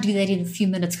 let's try and do that in a few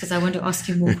minutes, because I want to ask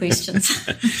you more questions.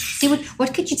 See,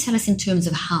 what could you tell us in terms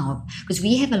of how? Because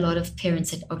we have a lot of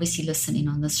parents that obviously listen in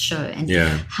on this show. And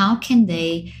how can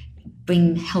they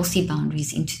bring healthy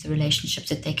boundaries into the relationships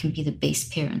that they can be the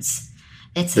best parents?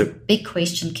 That's a big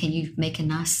question. Can you make a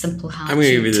nice, simple how? I'm going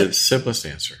to give you the simplest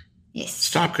answer. Yes.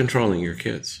 Stop controlling your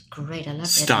kids. Great. I love that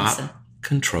Stop answer.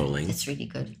 Controlling That's really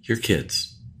good. your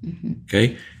kids.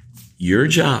 Okay? Your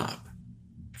job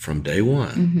from day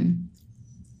one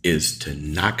is to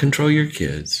not control your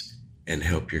kids and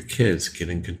help your kids get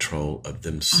in control of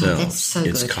themselves. That's so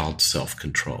it's good. called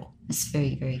self-control. That's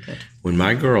very, very good. When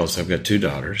my girls, I've got 2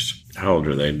 daughters. How old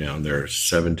are they now? They're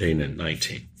 17 and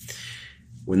 19.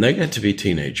 When they got to be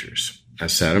teenagers, I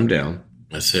sat them down.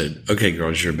 I said, okay,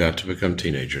 girls, you're about to become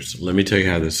teenagers. Let me tell you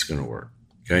how this is going to work,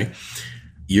 okay?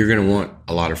 You're going to want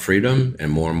a lot of freedom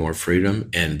and more freedom,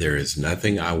 and there is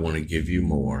nothing I want to give you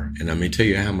more. And let me tell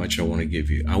you how much I want to give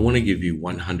you. I want to give you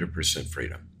 100%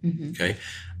 freedom, okay?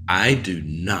 I do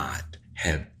not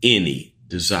have any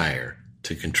desire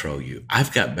to control you.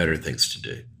 I've got better things to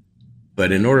do.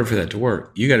 But in order for that to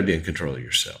work, you got to be in control of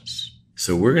yourselves.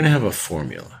 So we're going to have a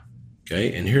formula,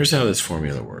 okay? And here's how this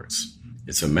formula works.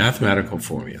 It's a mathematical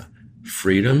formula.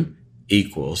 Freedom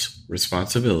equals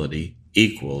responsibility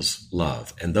equals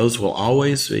love. And those will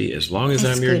always be, as long as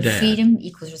I'm your dad. Freedom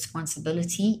equals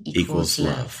responsibility equals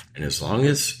love. And as long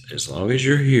as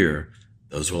you're here,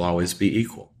 those will always be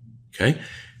equal, okay?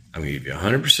 I'm going to give you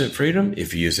 100% freedom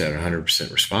if you use that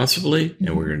 100% responsibly,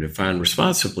 and we're going to define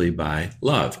responsibly by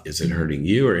love. Is it hurting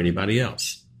you or anybody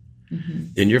else?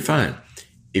 Then you're fine.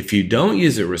 If you don't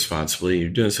use it responsibly, you're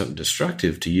doing something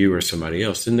destructive to you or somebody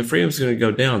else, then the freedom's going to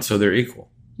go down, so they're equal.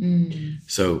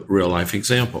 So real life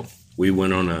example. We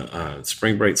went on a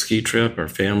spring break ski trip. Our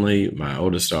family, my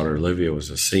oldest daughter, Olivia, was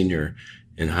a senior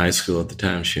in high school at the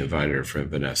time. She invited her friend,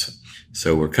 Vanessa.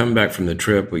 So we're coming back from the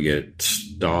trip. We get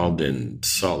stalled in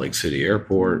Salt Lake City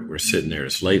Airport. We're sitting there.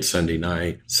 It's late Sunday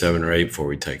night, 7 or 8 before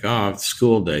we take off.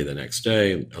 School day the next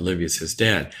day. Olivia says,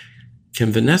 Dad,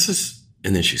 can Vanessa...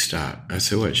 And then she stopped. I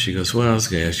said, what? She goes, well, I was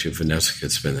going to ask you if Vanessa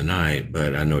could spend the night,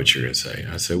 but I know what you're going to say.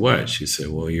 I said, what? She said,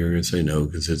 well, you're going to say no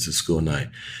because it's a school night.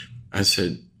 I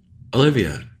said,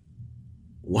 Olivia,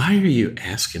 why are you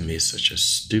asking me such a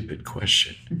stupid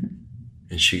question?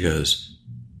 And she goes,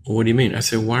 well, what do you mean? I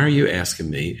said, why are you asking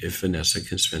me if Vanessa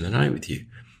can spend the night with you?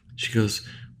 She goes,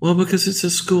 well, because it's a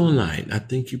school night. I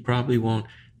think you probably won't.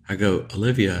 I go,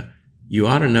 Olivia, you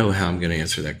ought to know how I'm going to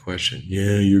answer that question.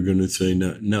 Yeah, you're going to say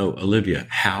no. No, Olivia,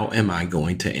 how am I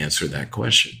going to answer that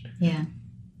question? Yeah.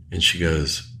 And she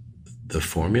goes, the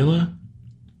formula?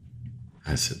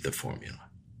 I said, the formula.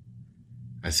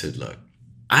 I said, look,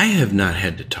 I have not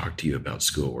had to talk to you about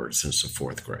schoolwork since the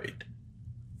 4th grade.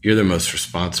 You're the most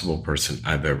responsible person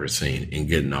I've ever seen in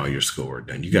getting all your schoolwork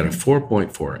done. You got a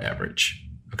 4.4 average,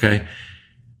 okay?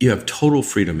 You have total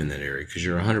freedom in that area because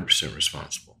you're 100%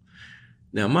 responsible.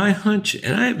 Now, my hunch,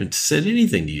 and I haven't said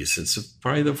anything to you since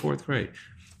probably the 4th grade.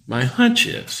 My hunch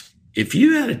is if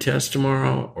you had a test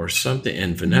tomorrow or something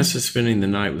and Vanessa spending the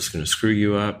night was going to screw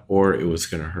you up or it was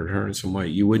going to hurt her in some way,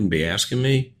 you wouldn't be asking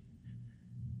me.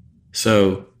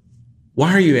 So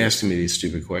why are you asking me these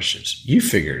stupid questions? You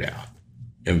figure it out.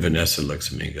 And Vanessa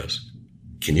looks at me and goes,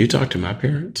 can you talk to my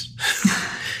parents?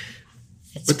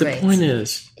 But great. The point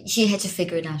is, she had to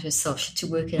figure it out herself. She had to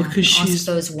work it out and because ask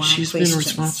those why she's questions. been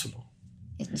responsible.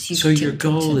 She's So your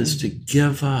goal is to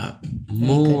give up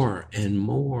more and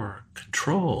more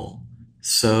control.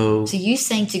 So you're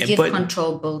saying to give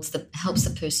control helps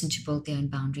the person to build their own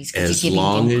boundaries. As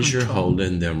long as you're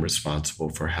holding them responsible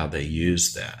for how they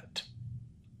use that.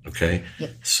 Okay?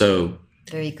 Yep. So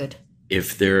very good.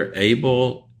 If they're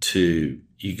able to,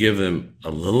 you give them a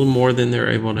little more than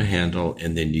they're able to handle,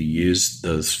 and then you use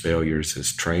those failures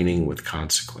as training with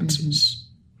consequences.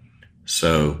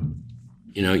 So,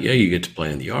 you get to play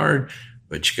in the yard,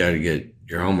 but you got to get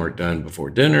your homework done before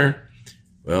dinner.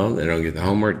 Well, they don't get the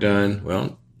homework done.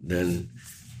 Well, then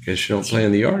I guess you don't play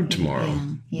in the yard tomorrow,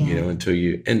 until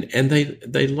you, and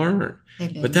they learn.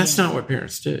 But that's not what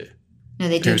parents do. No,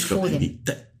 they do it for them.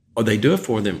 Or they do it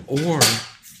for them, or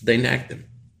they nag them.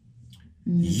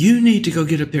 You need to go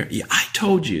get up there. Yeah, I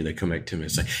told you. They come back to me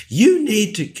and say, you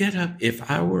need to get up. If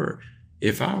I were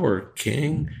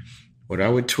king, what I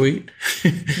would tweet,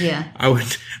 I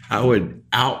would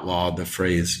outlaw the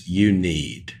phrase "you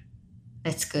need."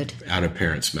 That's good. Out of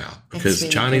parents' mouth, because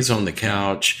really Johnny's on the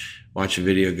couch watching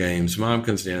video games. Mom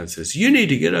comes down and says, "You need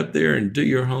to get up there and do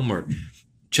your homework."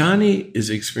 Johnny is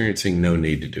experiencing no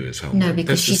need to do his homework. No,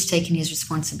 because she's taken his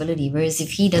responsibility. Whereas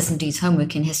if he doesn't do his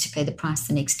homework and has to pay the price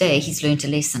the next day, he's learned a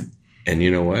lesson. And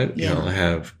you know what? Yeah. You'll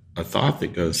have a thought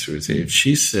that goes through his head. If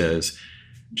she says,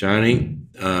 Johnny,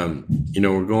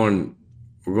 we're going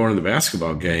to the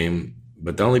basketball game,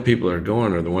 but the only people that are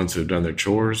going are the ones who have done their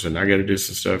chores, and I got to do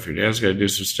some stuff. Your dad's got to do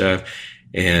some stuff.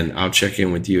 And I'll check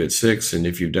in with you at 6. And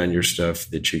if you've done your stuff,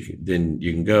 then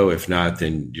you can go. If not,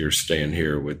 then you're staying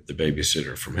here with the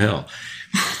babysitter from hell.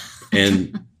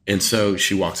 And so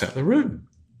she walks out of the room.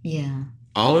 Yeah.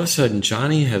 All of a sudden,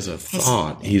 Johnny has a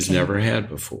thought he's never had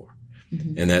before.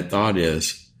 Mm-hmm. And that thought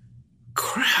is,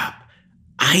 crap,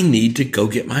 I need to go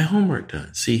get my homework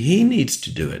done. See, he needs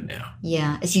to do it now.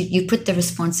 Yeah, as you put the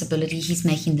responsibility, he's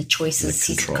making the choices,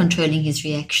 he's controlling his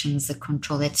reactions, the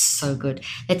control. That's so good.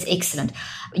 That's excellent.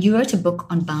 You wrote a book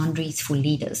on boundaries for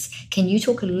leaders. Can you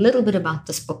talk a little bit about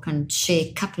this book and share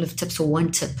a couple of tips or one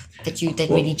tip that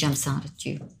really jumps out at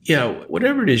you? Yeah,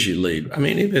 whatever it is you lead. I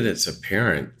mean, even if it's a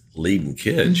parent leading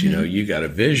kids, you got a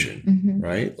vision,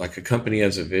 right? Like a company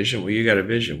has a vision. Well, you got a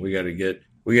vision. We got to get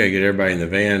everybody in the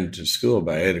van to school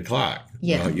by 8:00.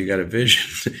 Yeah. Well, you got a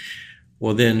vision.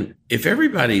 Well, then if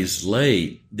everybody's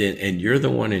late and you're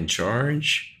the one in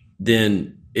charge,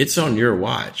 then it's on your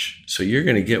watch. So you're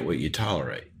going to get what you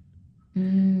tolerate.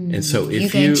 And so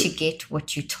if you're going to get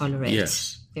what you tolerate.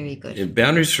 Yes. Very good. In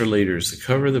Boundaries for Leaders, the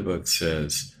cover of the book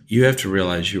says, you have to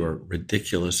realize you are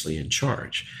ridiculously in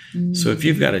charge. So if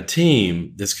you've got a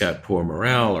team that's got poor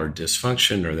morale or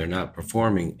dysfunction or they're not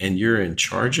performing and you're in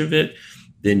charge of it,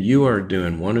 then you are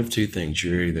doing one of two things.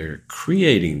 You're either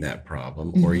creating that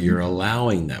problem or you're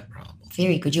allowing that problem.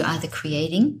 Very good. You're either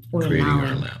creating or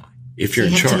allowing. If you're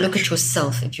in charge. You have to look at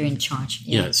yourself if you're in charge.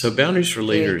 Yeah. So Boundaries for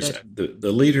Leaders,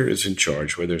 the leader is in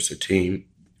charge, whether it's a team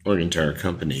or an entire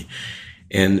company.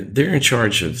 And they're in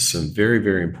charge of some very,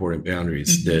 very important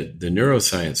boundaries. That the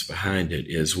neuroscience behind it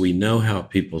is we know how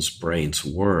people's brains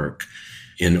work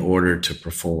in order to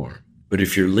perform. But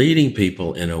if you're leading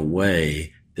people in a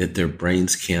way that their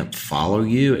brains can't follow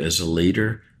you as a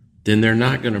leader, then they're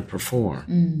not going to perform.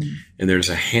 And there's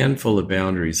a handful of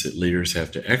boundaries that leaders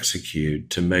have to execute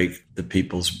to make the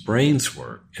people's brains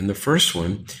work. And the first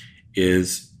one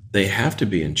is they have to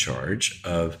be in charge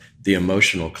of the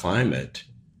emotional climate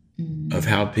of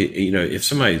how people, if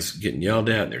somebody's getting yelled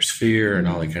at and there's fear and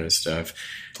all that kind of stuff,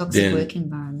 toxic work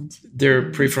environment,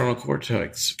 their prefrontal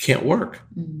cortex can't work,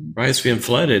 right? It's being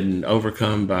flooded and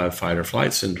overcome by fight or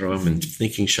flight syndrome and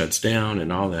thinking shuts down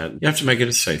and all that. You have to make it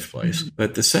a safe place.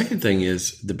 But the second thing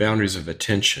is the boundaries of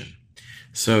attention.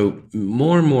 So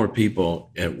more and more people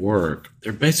at work,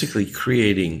 they're basically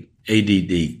creating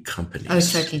ADD companies. Oh,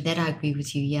 totally. That I agree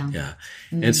with you. Yeah. Yeah.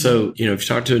 And so, if you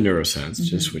talk to a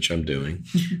neuroscientist, which I'm doing,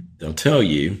 they'll tell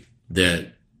you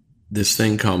that this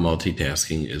thing called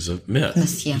multitasking is a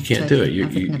myth. Yeah, you can't totally.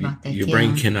 do it. Your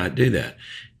brain cannot do that.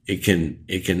 It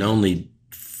can only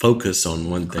focus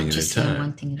on one thing at a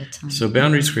time. So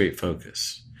boundaries create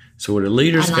focus. So what a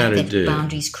leader's got to do.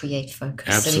 Boundaries create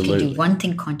focus. Absolutely. So we can do one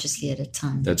thing consciously at a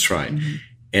time. That's right.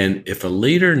 And if a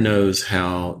leader knows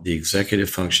how the executive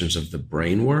functions of the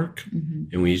brain work,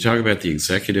 and when you talk about the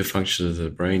executive functions of the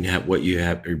brain, what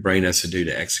your brain has to do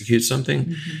to execute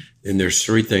something, then there's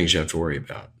three things you have to worry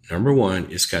about. Number one,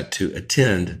 it's got to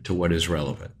attend to what is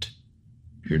relevant.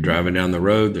 If you're driving down the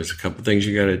road, there's a couple things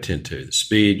you got to attend to: the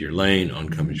speed, your lane,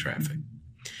 oncoming traffic.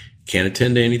 Can't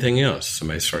attend to anything else.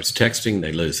 Somebody starts texting,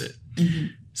 they lose it.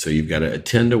 So you've got to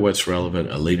attend to what's relevant.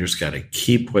 A leader's got to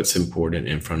keep what's important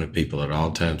in front of people at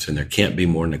all times, and there can't be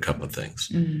more than a couple of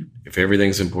things. If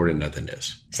everything's important, nothing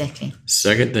is. Exactly.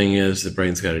 Second thing is the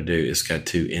brain's got to do is got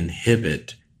to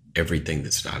inhibit everything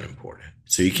that's not important.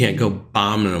 So you can't go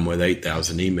bombing them with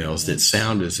 8,000 emails that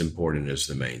sound as important as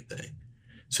the main thing.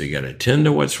 So you got to attend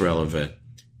to what's relevant.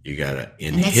 You got to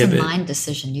inhibit. And that's a mind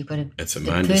decision. You've got to. That's a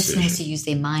mind decision. The person has to use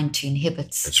their mind to inhibit.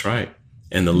 That's right.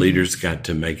 And the leader's got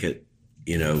to make it,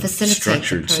 facilitate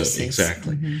structured. The process. So,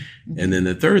 exactly. And then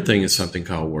the third thing is something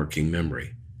called working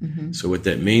memory. So what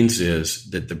that means is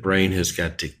that the brain has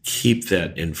got to keep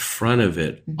that in front of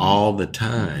it all the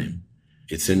time.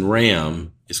 It's in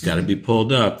RAM. It's got to be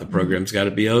pulled up. The program's got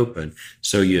to be open.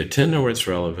 So you attend to what's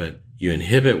relevant, you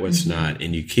inhibit what's not,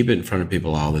 and you keep it in front of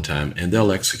people all the time, and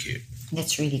they'll execute.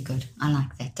 That's really good. I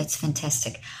like that. That's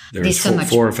fantastic. There's so much.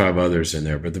 4 or 5 others in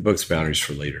there, but the book's Boundaries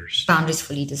for Leaders. Boundaries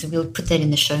for Leaders. And we'll put that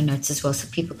in the show notes as well so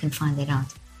people can find that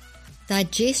out.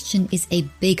 Digestion is a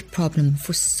big problem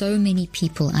for so many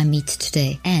people I meet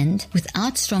today. And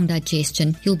without strong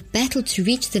digestion, you'll battle to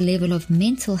reach the level of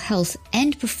mental health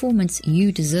and performance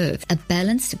you deserve. A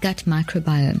balanced gut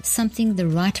microbiome, something the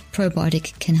right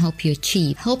probiotic can help you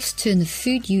achieve, helps turn the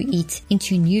food you eat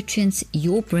into nutrients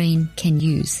your brain can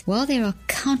use. While there are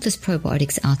countless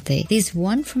probiotics out there, there's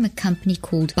one from a company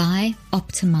called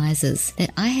Bioptimizers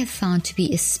that I have found to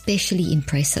be especially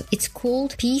impressive. It's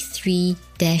called P3-OS.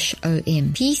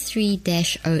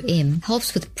 P3-OM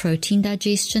helps with protein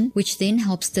digestion, which then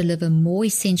helps deliver more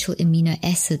essential amino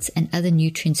acids and other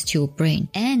nutrients to your brain,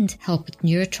 and help with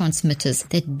neurotransmitters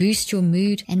that boost your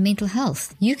mood and mental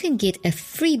health. You can get a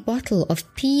free bottle of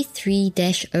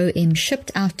P3-OM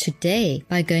shipped out today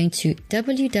by going to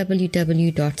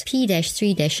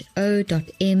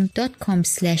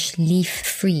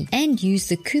www.p-3-o.m.com/leaffree and use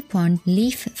the coupon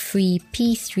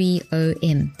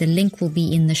LEAFFREEP3OM. The link will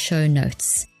be in the show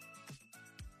notes.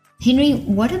 Henry,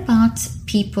 what about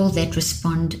people that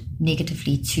respond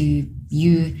negatively to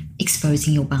you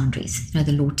exposing your boundaries?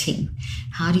 The law team.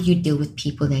 How do you deal with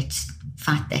people that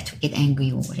fight that or get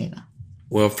angry or whatever?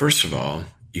 Well, first of all,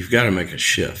 you've got to make a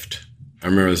shift. I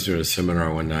remember I was doing a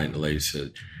seminar one night and the lady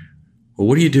said, well,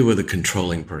 what do you do with a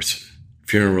controlling person?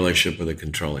 If you're in a relationship with a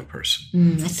controlling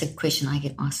person? That's a question I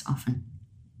get asked often.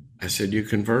 I said, you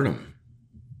convert them.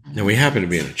 Now, we happened to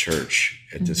be in a church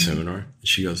at the seminar. And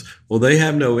she goes, well, they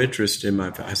have no interest in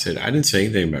my... I said, I didn't say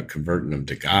anything about converting them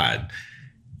to God.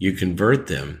 You convert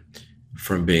them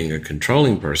from being a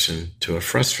controlling person to a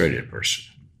frustrated person.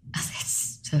 Oh,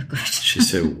 that's so good. She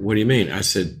said, what do you mean? I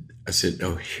said,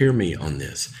 oh, hear me on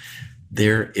this.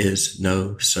 There is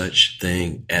no such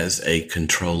thing as a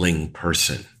controlling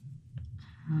person.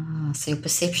 Oh, so your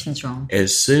perception's wrong.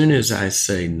 As soon as I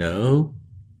say no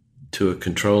to a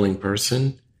controlling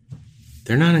person,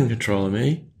 they're not in control of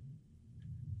me.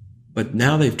 But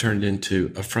now they've turned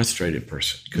into a frustrated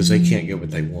person because they can't get what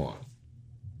they want.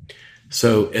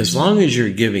 So as long as you're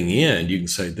giving in, you can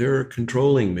say, they're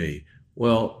controlling me.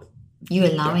 Well, you're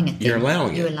allowing it. You're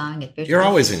allowing it. You're allowing it. You're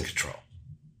always in control.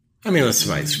 I mean, unless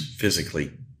somebody's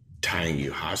physically tying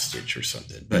you hostage or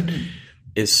something. But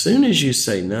as soon as you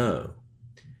say no,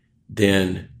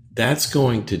 then that's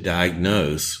going to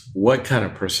diagnose what kind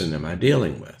of person am I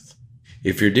dealing with.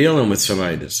 If you're dealing with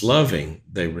somebody that's loving,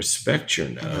 they respect your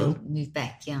no. Move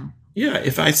back, yeah. Yeah,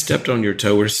 if I stepped on your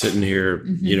toe, we're sitting here,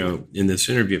 in this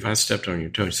interview, if I stepped on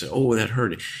your toe and said, oh, that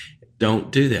hurt.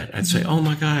 Don't do that. I'd say, oh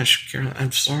my gosh, Caroline,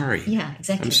 I'm sorry. Yeah,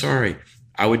 exactly. I'm sorry.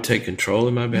 I would take control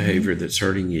of my behavior that's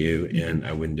hurting you, and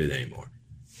I wouldn't do that anymore.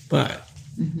 But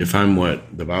if I'm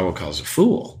what the Bible calls a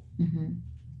fool,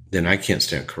 then I can't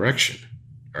stand correction,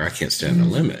 or I can't stand the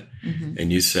limit.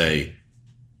 And you say,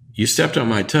 you stepped on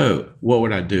my toe. What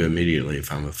would I do immediately if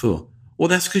I'm a fool? Well,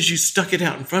 that's because you stuck it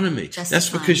out in front of me. That's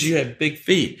because you have big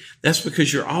feet. That's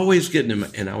because you're always getting them.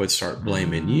 And I would start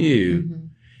blaming you.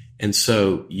 And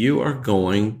so you are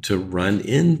going to run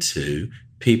into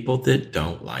people that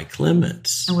don't like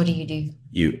limits. And what do?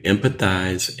 You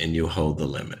empathize and you hold the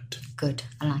limit. Good.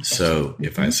 I like that. So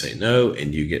if I say no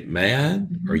and you get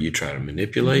mad or you try to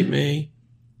manipulate me,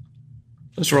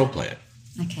 let's role play it.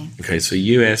 Okay, so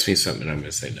you ask me something and I'm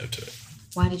going to say no to it.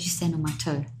 Why did you stand on my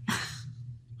toe?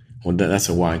 Well, that's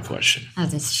a why question. Oh,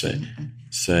 that's true.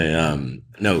 Say,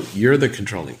 no, you're the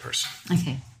controlling person.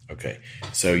 Okay.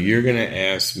 So you're going to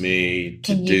ask me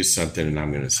to do something and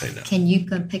I'm going to say no. Can you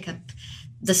go pick up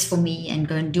this for me and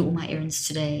go and do all my errands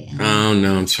today? Oh,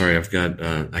 no, I'm sorry.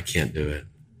 I can't do it.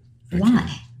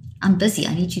 Why? I'm busy.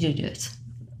 I need you to do it.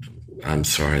 I'm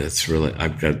sorry. That's really, I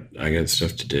got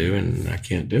stuff to do and I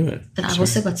can't do it. But I've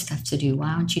also got stuff to do. Why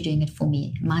aren't you doing it for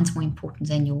me? Mine's more important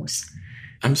than yours.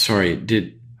 I'm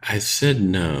sorry. I said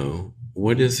no.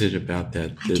 What is it about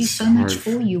that? I do so much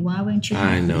for you. Why won't you?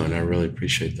 I know, and I really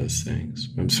appreciate those things.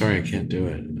 I'm sorry I can't do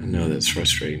it. I know that's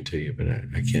frustrating to you, but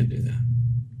I can't do that.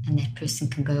 And that person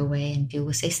can go away and deal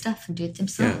with their stuff and do it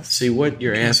themselves. Yeah. See, what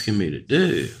you're asking me to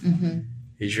do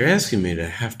is you're asking me to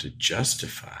have to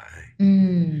justify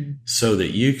so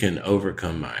that you can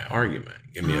overcome my argument.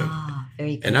 Give me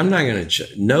very good. And I'm not going to.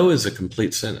 No is a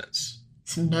complete sentence.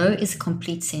 So no is a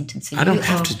complete sentence. So I don't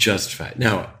have to justify it.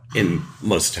 Now, in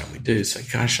most of the time we do say,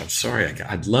 gosh, I'm sorry.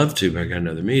 I'd love to, but I got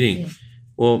another meeting. Yeah.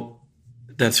 Well,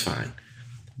 that's fine.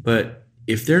 But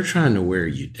if they're trying to wear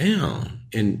you down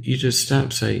and you just stop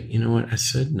and say, you know what, I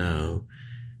said no.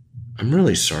 I'm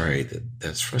really sorry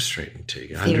that's frustrating to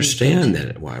you. I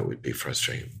understand why it would be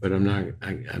frustrating, but I'm not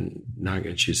going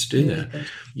to choose to do that. Good.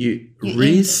 You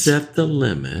reset the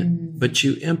limit, but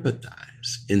you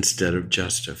empathize instead of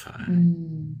justify.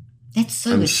 That's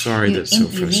so I'm good. sorry that's so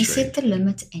frustrating. You reset the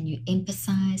limit and you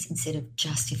empathize instead of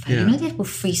justify. Yeah. You know that will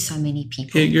free so many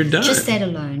people. Yeah, you're done. Just that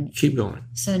alone. Keep going.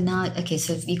 So now,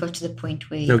 so you got to the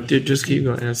point where... No, just keep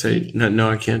going. And I say,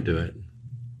 no, I can't do it.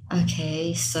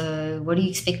 Okay, so what do you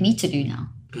expect me to do now?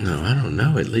 No, I don't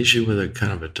know. It leaves you with a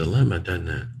kind of a dilemma, doesn't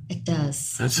it? It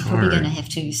does. That's I'm hard. probably going to have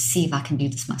to see if I can do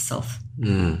this myself.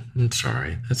 I'm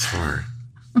sorry. That's hard.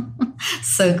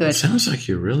 So good. It sounds like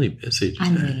you're really busy today.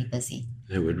 I'm really busy.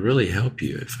 It would really help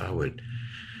you if I would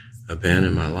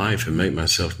abandon my life and make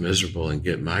myself miserable and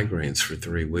get migraines for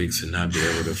 3 weeks and not be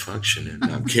able to function. And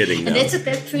I'm kidding. And that's what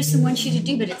that person wants you to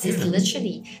do, but it says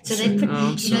literally. So they put,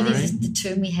 there's the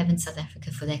term we have in South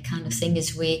Africa for that kind of thing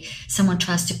is where someone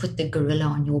tries to put the gorilla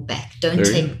on your back.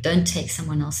 Don't take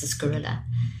someone else's gorilla.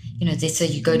 So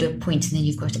you go to a point and then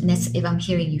you've got, and that's, if I'm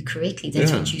hearing you correctly,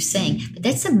 that's what you're saying. But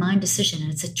that's a mind decision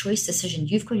and it's a choice decision.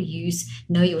 You've got to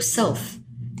know yourself.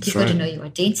 You've got to know your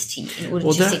identity in order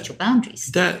to set your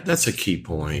boundaries. That's a key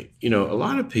point. A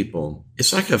lot of people,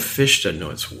 it's like a fish doesn't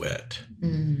know it's wet.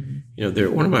 One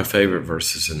of my favorite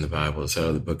verses in the Bible is out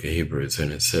of the book of Hebrews,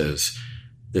 and it says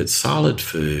that solid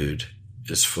food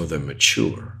is for the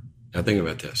mature. Now think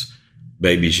about this.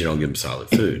 Babies, you don't give them solid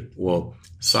food. Well,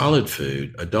 solid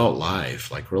food, adult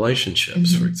life, like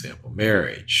relationships, for example,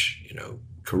 marriage,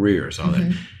 careers, all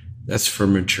that. That's for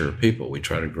mature people. We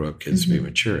try to grow up kids to be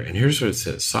mature. And here's what it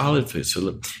says, solid food. So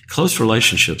look, close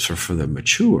relationships are for the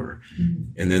mature.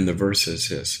 And then the verse says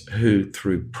this, who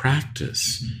through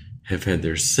practice have had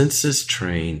their senses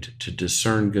trained to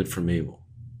discern good from evil.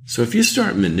 So if you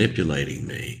start manipulating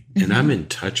me and I'm in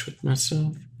touch with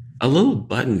myself, a little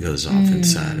button goes off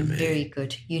inside of me. Very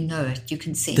good. You know it. You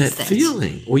can sense that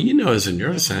feeling. Well, as a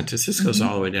neuroscientist, this goes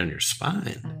all the way down your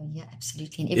spine. Oh, yeah,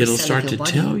 absolutely. It'll start to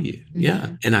tell you.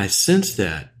 Yeah. And I sense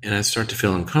that and I start to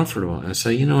feel uncomfortable. And I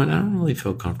say, you know what? I don't really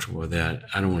feel comfortable with that.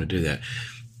 I don't want to do that.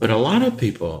 But a lot of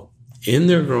people in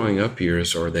their growing up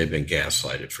years, or they've been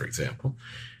gaslighted, for example,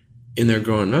 in their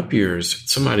growing up years,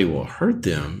 somebody will hurt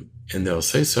them. And they'll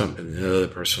say something, and the other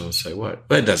person will say, what?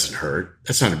 But it doesn't hurt.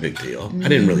 That's not a big deal. I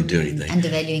didn't really do anything.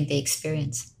 Undervaluing the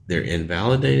experience. They're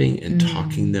invalidating and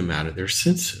talking them out of their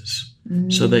senses.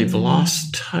 So they've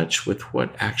lost touch with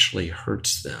what actually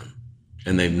hurts them,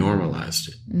 and they've normalized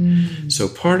it. So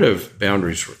part of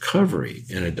boundaries recovery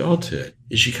in adulthood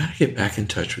is you got to get back in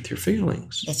touch with your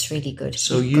feelings. That's really good.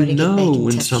 So you know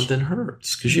when something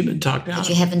hurts because you've been talked out of it. But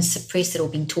you haven't suppressed it or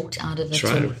been talked out of it. That's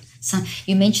right. So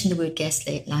you mentioned the word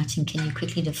gaslighting. Can you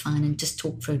quickly define and just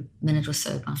talk for a minute or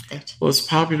so about that? Well, it's a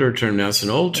popular term now. It's an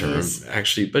old term,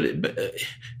 actually. But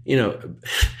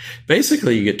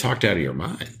basically you get talked out of your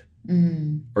mind.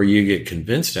 Or you get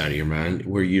convinced out of your mind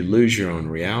where you lose your own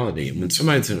reality. And when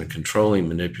somebody's in a controlling,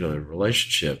 manipulative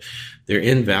relationship, they're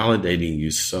invalidating you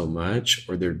so much,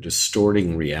 or they're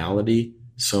distorting reality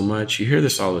so much. You hear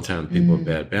this all the time, people with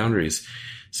bad boundaries.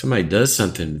 Somebody does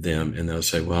something to them and they'll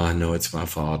say, well, I know it's my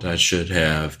fault. I should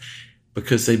have,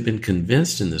 because they've been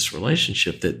convinced in this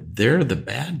relationship that they're the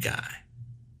bad guy.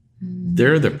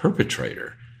 They're the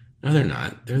perpetrator. No, they're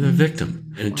not. They're the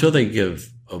victim. And until they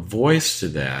give a voice to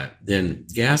that, then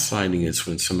gaslighting is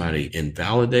when somebody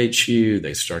invalidates you.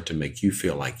 They start to make you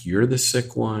feel like you're the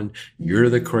sick one. You're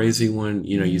the crazy one.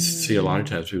 You see a lot of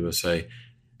times people say,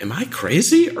 am I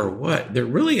crazy or what? They're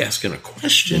really asking a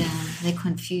question. Yeah, they're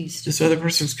confused. This other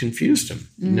person's confused them.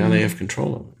 Now they have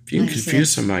control of them. If you can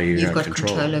confuse somebody, you've got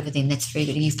control over them. That's very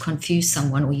good. You've confused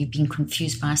someone, or you've been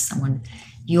confused by someone.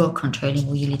 You are controlling,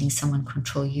 or you're letting someone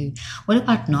control you. What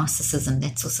about narcissism?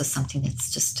 That's also something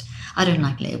that's just, I don't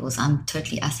like labels. I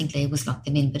think labels lock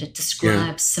them in, but it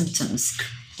describes symptoms.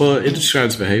 Well, it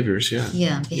describes behaviors,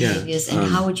 Yeah, behaviors. And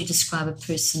how would you describe a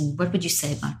person? What would you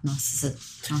say about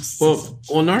narcissism?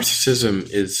 Well, narcissism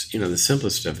is, the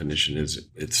simplest definition is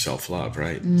it's self-love,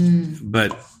 right?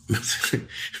 But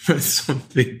some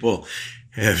people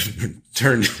have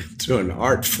turned it into an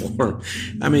art form.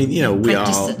 I mean, we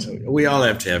all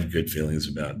have to have good feelings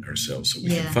about ourselves so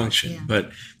we can function. Yeah.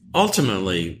 But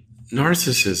ultimately,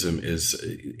 narcissism is,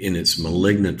 in its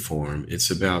malignant form, it's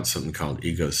about something called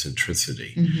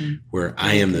egocentricity, where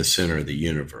I am the center of the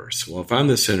universe. Well, if I'm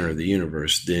the center of the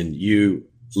universe, then you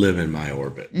live in my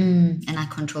orbit. And I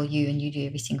control you and you do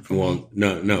everything for me. Well,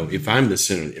 no. If I'm the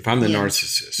center, if I'm the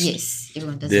narcissist. Yes,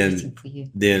 everyone does everything for you.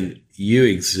 Then you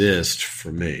exist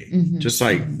for me. Just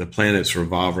like the planets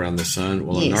revolve around the sun.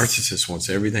 Well, a narcissist wants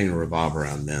everything to revolve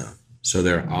around them. So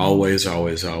they're always,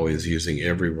 always, always using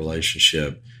every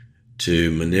relationship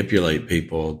to manipulate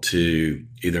people to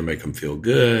either make them feel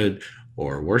good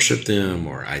or worship them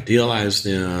or idealize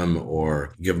them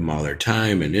or give them all their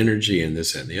time and energy and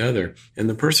this and the other. And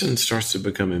the person starts to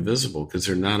become invisible because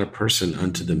they're not a person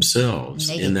unto themselves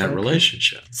in that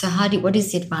relationship. So what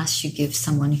is the advice you give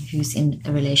someone who's in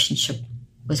a relationship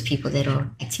with people that are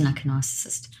acting like a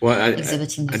narcissist? Well,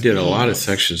 I did a lot of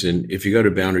sections, and if you go to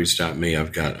boundaries.me,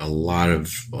 I've got a lot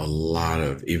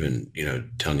of even,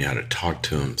 telling you how to talk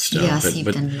to them stuff. Yeah,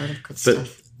 you've done a lot of good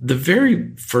stuff. The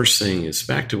very first thing is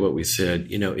back to what we said,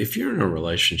 if you're in a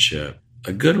relationship,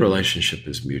 a good relationship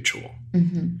is mutual.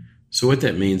 So what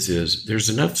that means is there's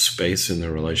enough space in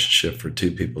the relationship for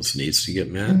two people's needs to get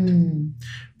met.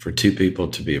 for two people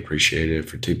to be appreciated,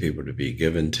 for two people to be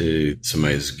given to.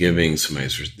 Somebody's giving,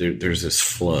 there's this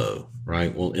flow,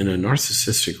 right? Well, in a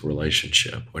narcissistic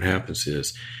relationship, what happens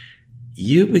is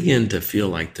you begin to feel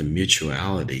like the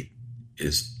mutuality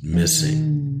is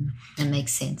missing. That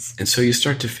makes sense. And so you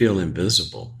start to feel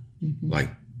invisible,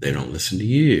 like they don't listen to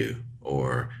you,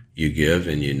 or you give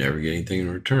and you never get anything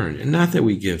in return. And not that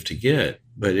we give to get,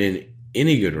 but in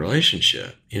any good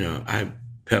relationship, I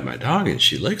pet my dog and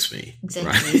she licks me. Exactly.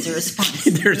 Right? There's a response.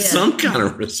 There's some kind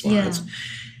of response.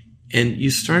 Yeah. And you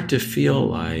start to feel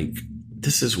like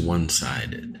this is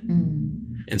one-sided.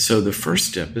 And so the first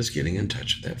step is getting in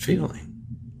touch with that feeling.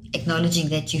 Acknowledging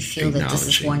that you feel that this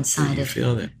is one-sided. You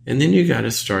feel that. And then you got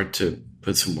to start to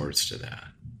put some words to that.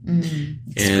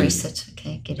 Express it.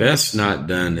 Okay. Get best not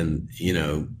done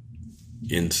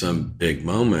in some big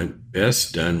moment.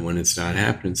 Best done when it's not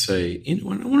happening. Say, I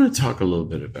want to talk a little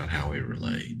bit about how we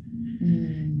relate.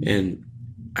 And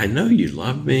I know you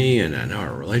love me, and I know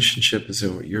our relationship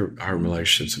our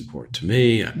relationship's important to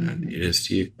me. It is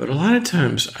to you. But a lot of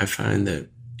times I find that,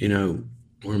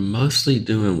 we're mostly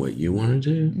doing what you want to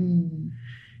do.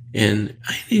 And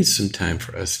I need some time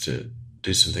for us to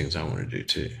do some things I want to do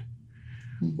too.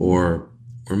 Or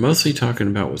we're mostly talking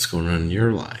about what's going on in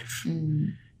your life.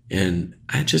 And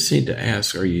I just need to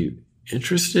ask, are you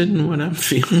interested in what I'm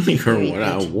feeling or what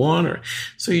I want?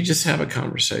 So you just have a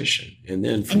conversation. And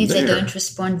then from if they don't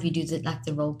respond, we do like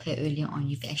the role play earlier on.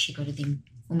 You've actually got to then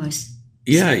almost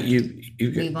you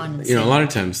move on. And a lot of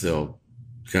times they'll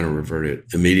kind of revert it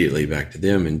immediately back to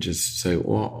them and just say,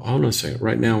 well, hold on a second.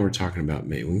 Right now we're talking about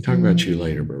me. We can talk about you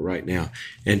later, but right now,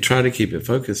 and try to keep it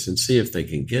focused and see if they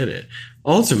can get it.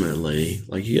 Ultimately,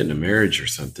 like you get in a marriage or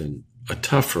something, a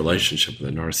tough relationship with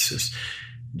a narcissist,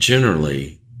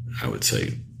 generally, I would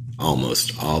say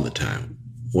almost all the time,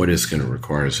 what it's going to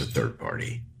require is a third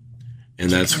party. And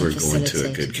that's where going to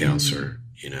a good counselor,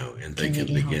 and they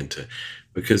can begin to,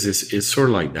 because it's sort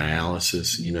of like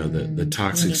dialysis, the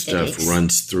toxic stuff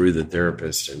runs through the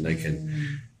therapist and they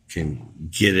can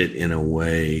get it in a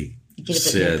way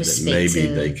said that maybe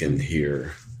they can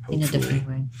hear. Hopefully. In a different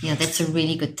way. Yeah, that's a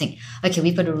really good thing. Okay,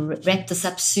 we've got to wrap this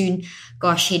up soon.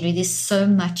 Gosh, Henry, there's so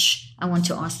much I want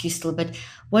to ask you still, but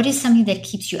what is something that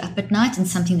keeps you up at night and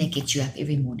something that gets you up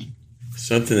every morning?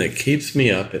 Something that keeps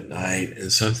me up at night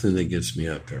and something that gets me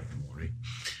up every morning.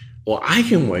 Well, I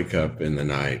can wake up in the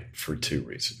night for two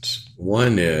reasons.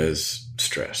 One is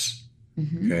stress.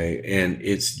 Okay. And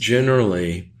it's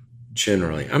generally,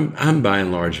 I'm by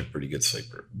and large a pretty good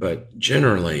sleeper, but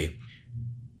generally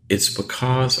it's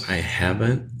because I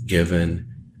haven't given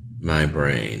my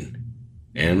brain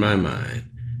and my mind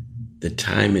the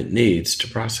time it needs to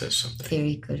process something.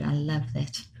 Very good. I love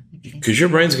that. Because your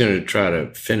brain's going to try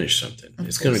to finish something.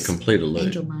 It's going to complete a loop.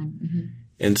 Angel mind.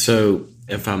 And so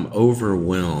if I'm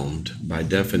overwhelmed, by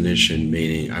definition,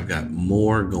 meaning I've got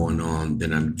more going on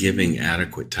than I'm giving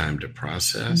adequate time to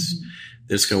process,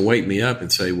 it's going to wake me up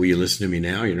and say, will you listen to me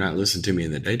now? You're not listening to me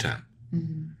in the daytime.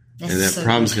 And that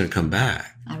problem's going to come back.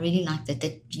 I really like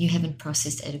that you haven't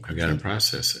processed adequately. I've got to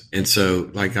process it. And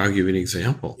so, like, I'll give you an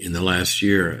example. In the last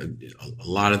year, a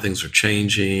lot of things are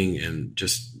changing and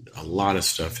just a lot of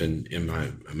stuff in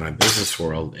my business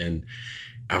world. And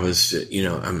I was,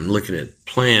 I'm looking at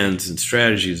plans and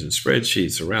strategies and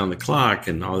spreadsheets around the clock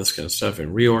and all this kind of stuff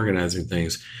and reorganizing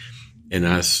things. And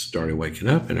I started waking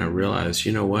up and I realized,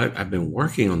 you know what? I've been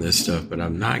working on this stuff, but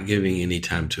I'm not giving any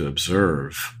time to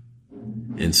observe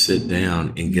and sit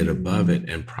down and get above it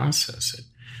and process it.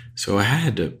 So I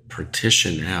had to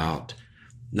partition out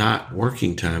not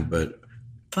working time, but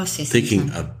thinking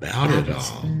about it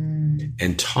all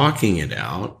and talking it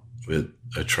out with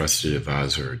a trusted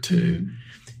advisor or two.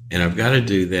 And I've got to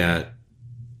do that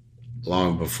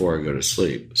long before I go to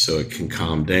sleep so it can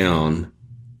calm down.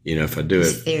 If I do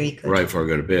it right before I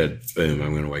go to bed, boom,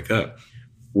 I'm going to wake up.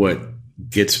 What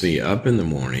gets me up in the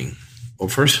morning, well,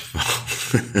 first of all,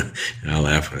 and I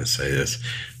laugh when I say this,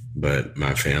 but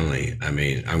my family, I'm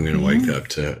going to wake up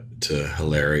to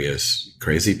hilarious,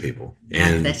 crazy people.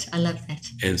 And I love that.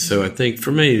 And so I think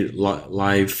for me,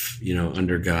 life,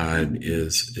 under God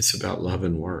it's about love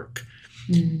and work.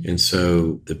 And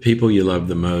so the people you love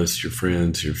the most, your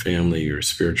friends, your family, your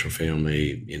spiritual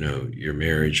family, your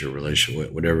marriage, your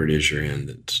relationship, whatever it is you're in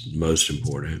that's most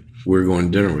important. We're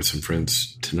going to dinner with some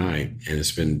friends tonight, and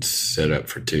it's been set up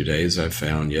for 2 days. I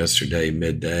found yesterday,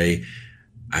 midday,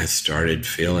 I started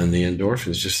feeling the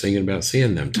endorphins just thinking about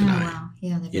seeing them tonight. Oh,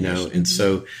 wow. Yeah, and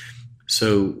so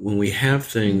when we have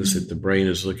things that the brain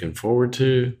is looking forward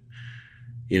to,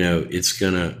 it's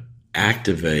going to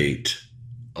activate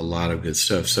a lot of good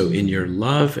stuff. So in your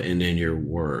love and in your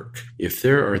work, if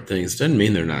there are things, doesn't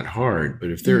mean they're not hard, but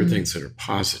if there are things that are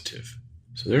positive,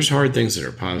 so there's hard things that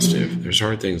are positive, there's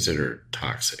hard things that are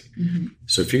toxic.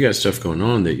 So if you got stuff going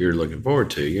on that you're looking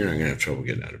forward to, you're not going to have trouble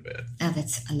getting out of bed. Oh,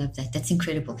 I love that. That's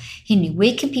incredible. Henry,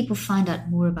 where can people find out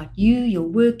more about you, your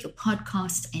work, your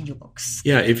podcast, and your books?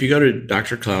 Yeah, if you go to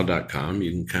drcloud.com,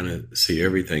 you can kind of see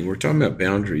everything. We're talking about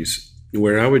boundaries.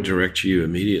 Where I would direct you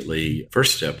immediately,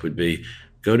 first step would be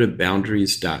go to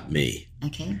boundaries.me.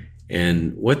 Okay.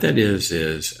 And what that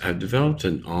is I've developed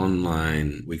an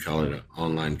online, we call it an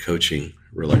online coaching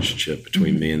relationship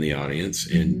between me and the audience.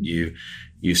 And you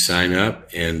sign up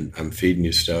and I'm feeding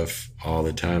you stuff all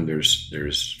the time.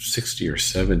 There's 60 or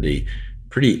 70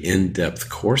 pretty in-depth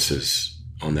courses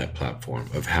on that platform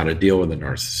of how to deal with a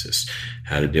narcissist,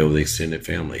 how to deal with the extended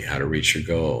family, how to reach your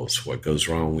goals, what goes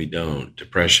wrong when we don't,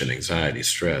 depression, anxiety,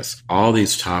 stress. All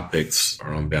these topics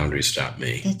are on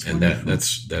boundaries.me.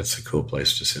 That's a cool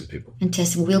place to send people.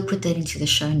 Fantastic. We'll put that into the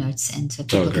show notes and so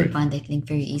people can find that link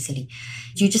very easily.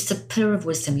 You're just a pillar of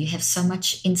wisdom. You have so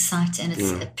much insight and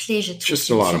it's a pleasure to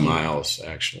just a lot of miles,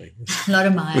 actually. A lot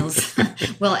of miles.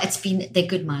 Well, they're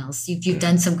good miles. You've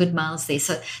done some good miles there.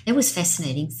 So that was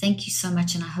fascinating. Thank you so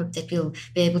much. And I hope that we'll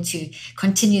be able to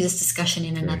continue this discussion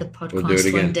in another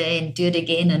podcast one day and do it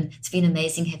again. And it's been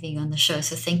amazing having you on the show.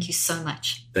 So thank you so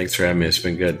much. Thanks for having me. It's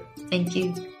been good. Thank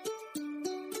you.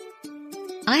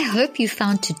 I hope you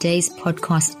found today's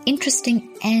podcast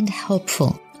interesting and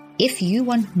helpful. If you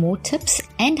want more tips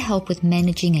and help with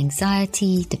managing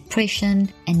anxiety, depression,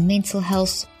 and mental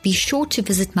health, be sure to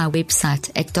visit my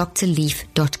website at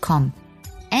drleaf.com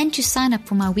and to sign up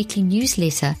for my weekly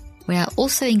newsletter, where I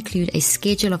also include a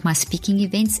schedule of my speaking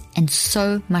events and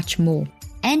so much more.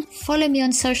 And follow me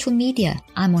on social media.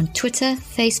 I'm on Twitter,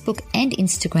 Facebook, and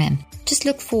Instagram. Just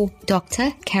look for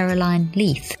Dr. Caroline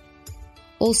Leaf.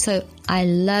 Also, I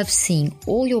love seeing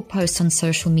all your posts on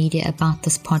social media about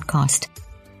this podcast.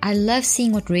 I love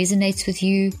seeing what resonates with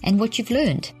you and what you've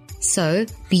learned. So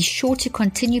be sure to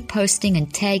continue posting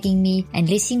and tagging me and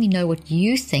letting me know what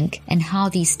you think and how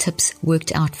these tips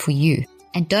worked out for you.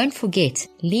 And don't forget,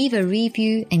 leave a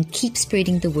review and keep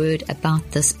spreading the word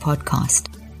about this podcast.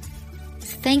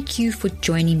 Thank you for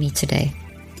joining me today.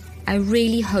 I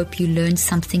really hope you learned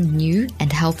something new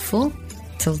and helpful.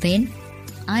 Till then,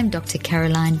 I'm Dr.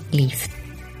 Caroline Leaf.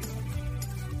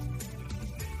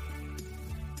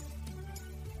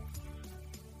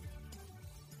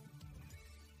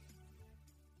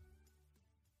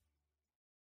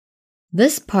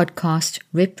 This podcast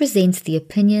represents the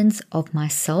opinions of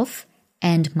myself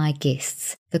and my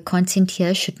guests. The content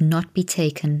here should not be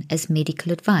taken as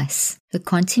medical advice. The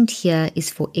content here is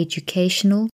for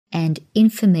educational and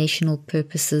informational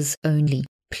purposes only.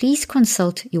 Please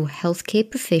consult your healthcare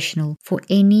professional for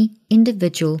any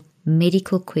individual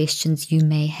medical questions you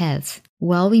may have.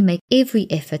 While we make every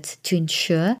effort to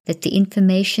ensure that the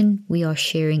information we are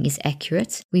sharing is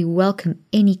accurate, we welcome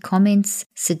any comments,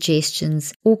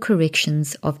 suggestions, or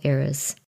corrections of errors.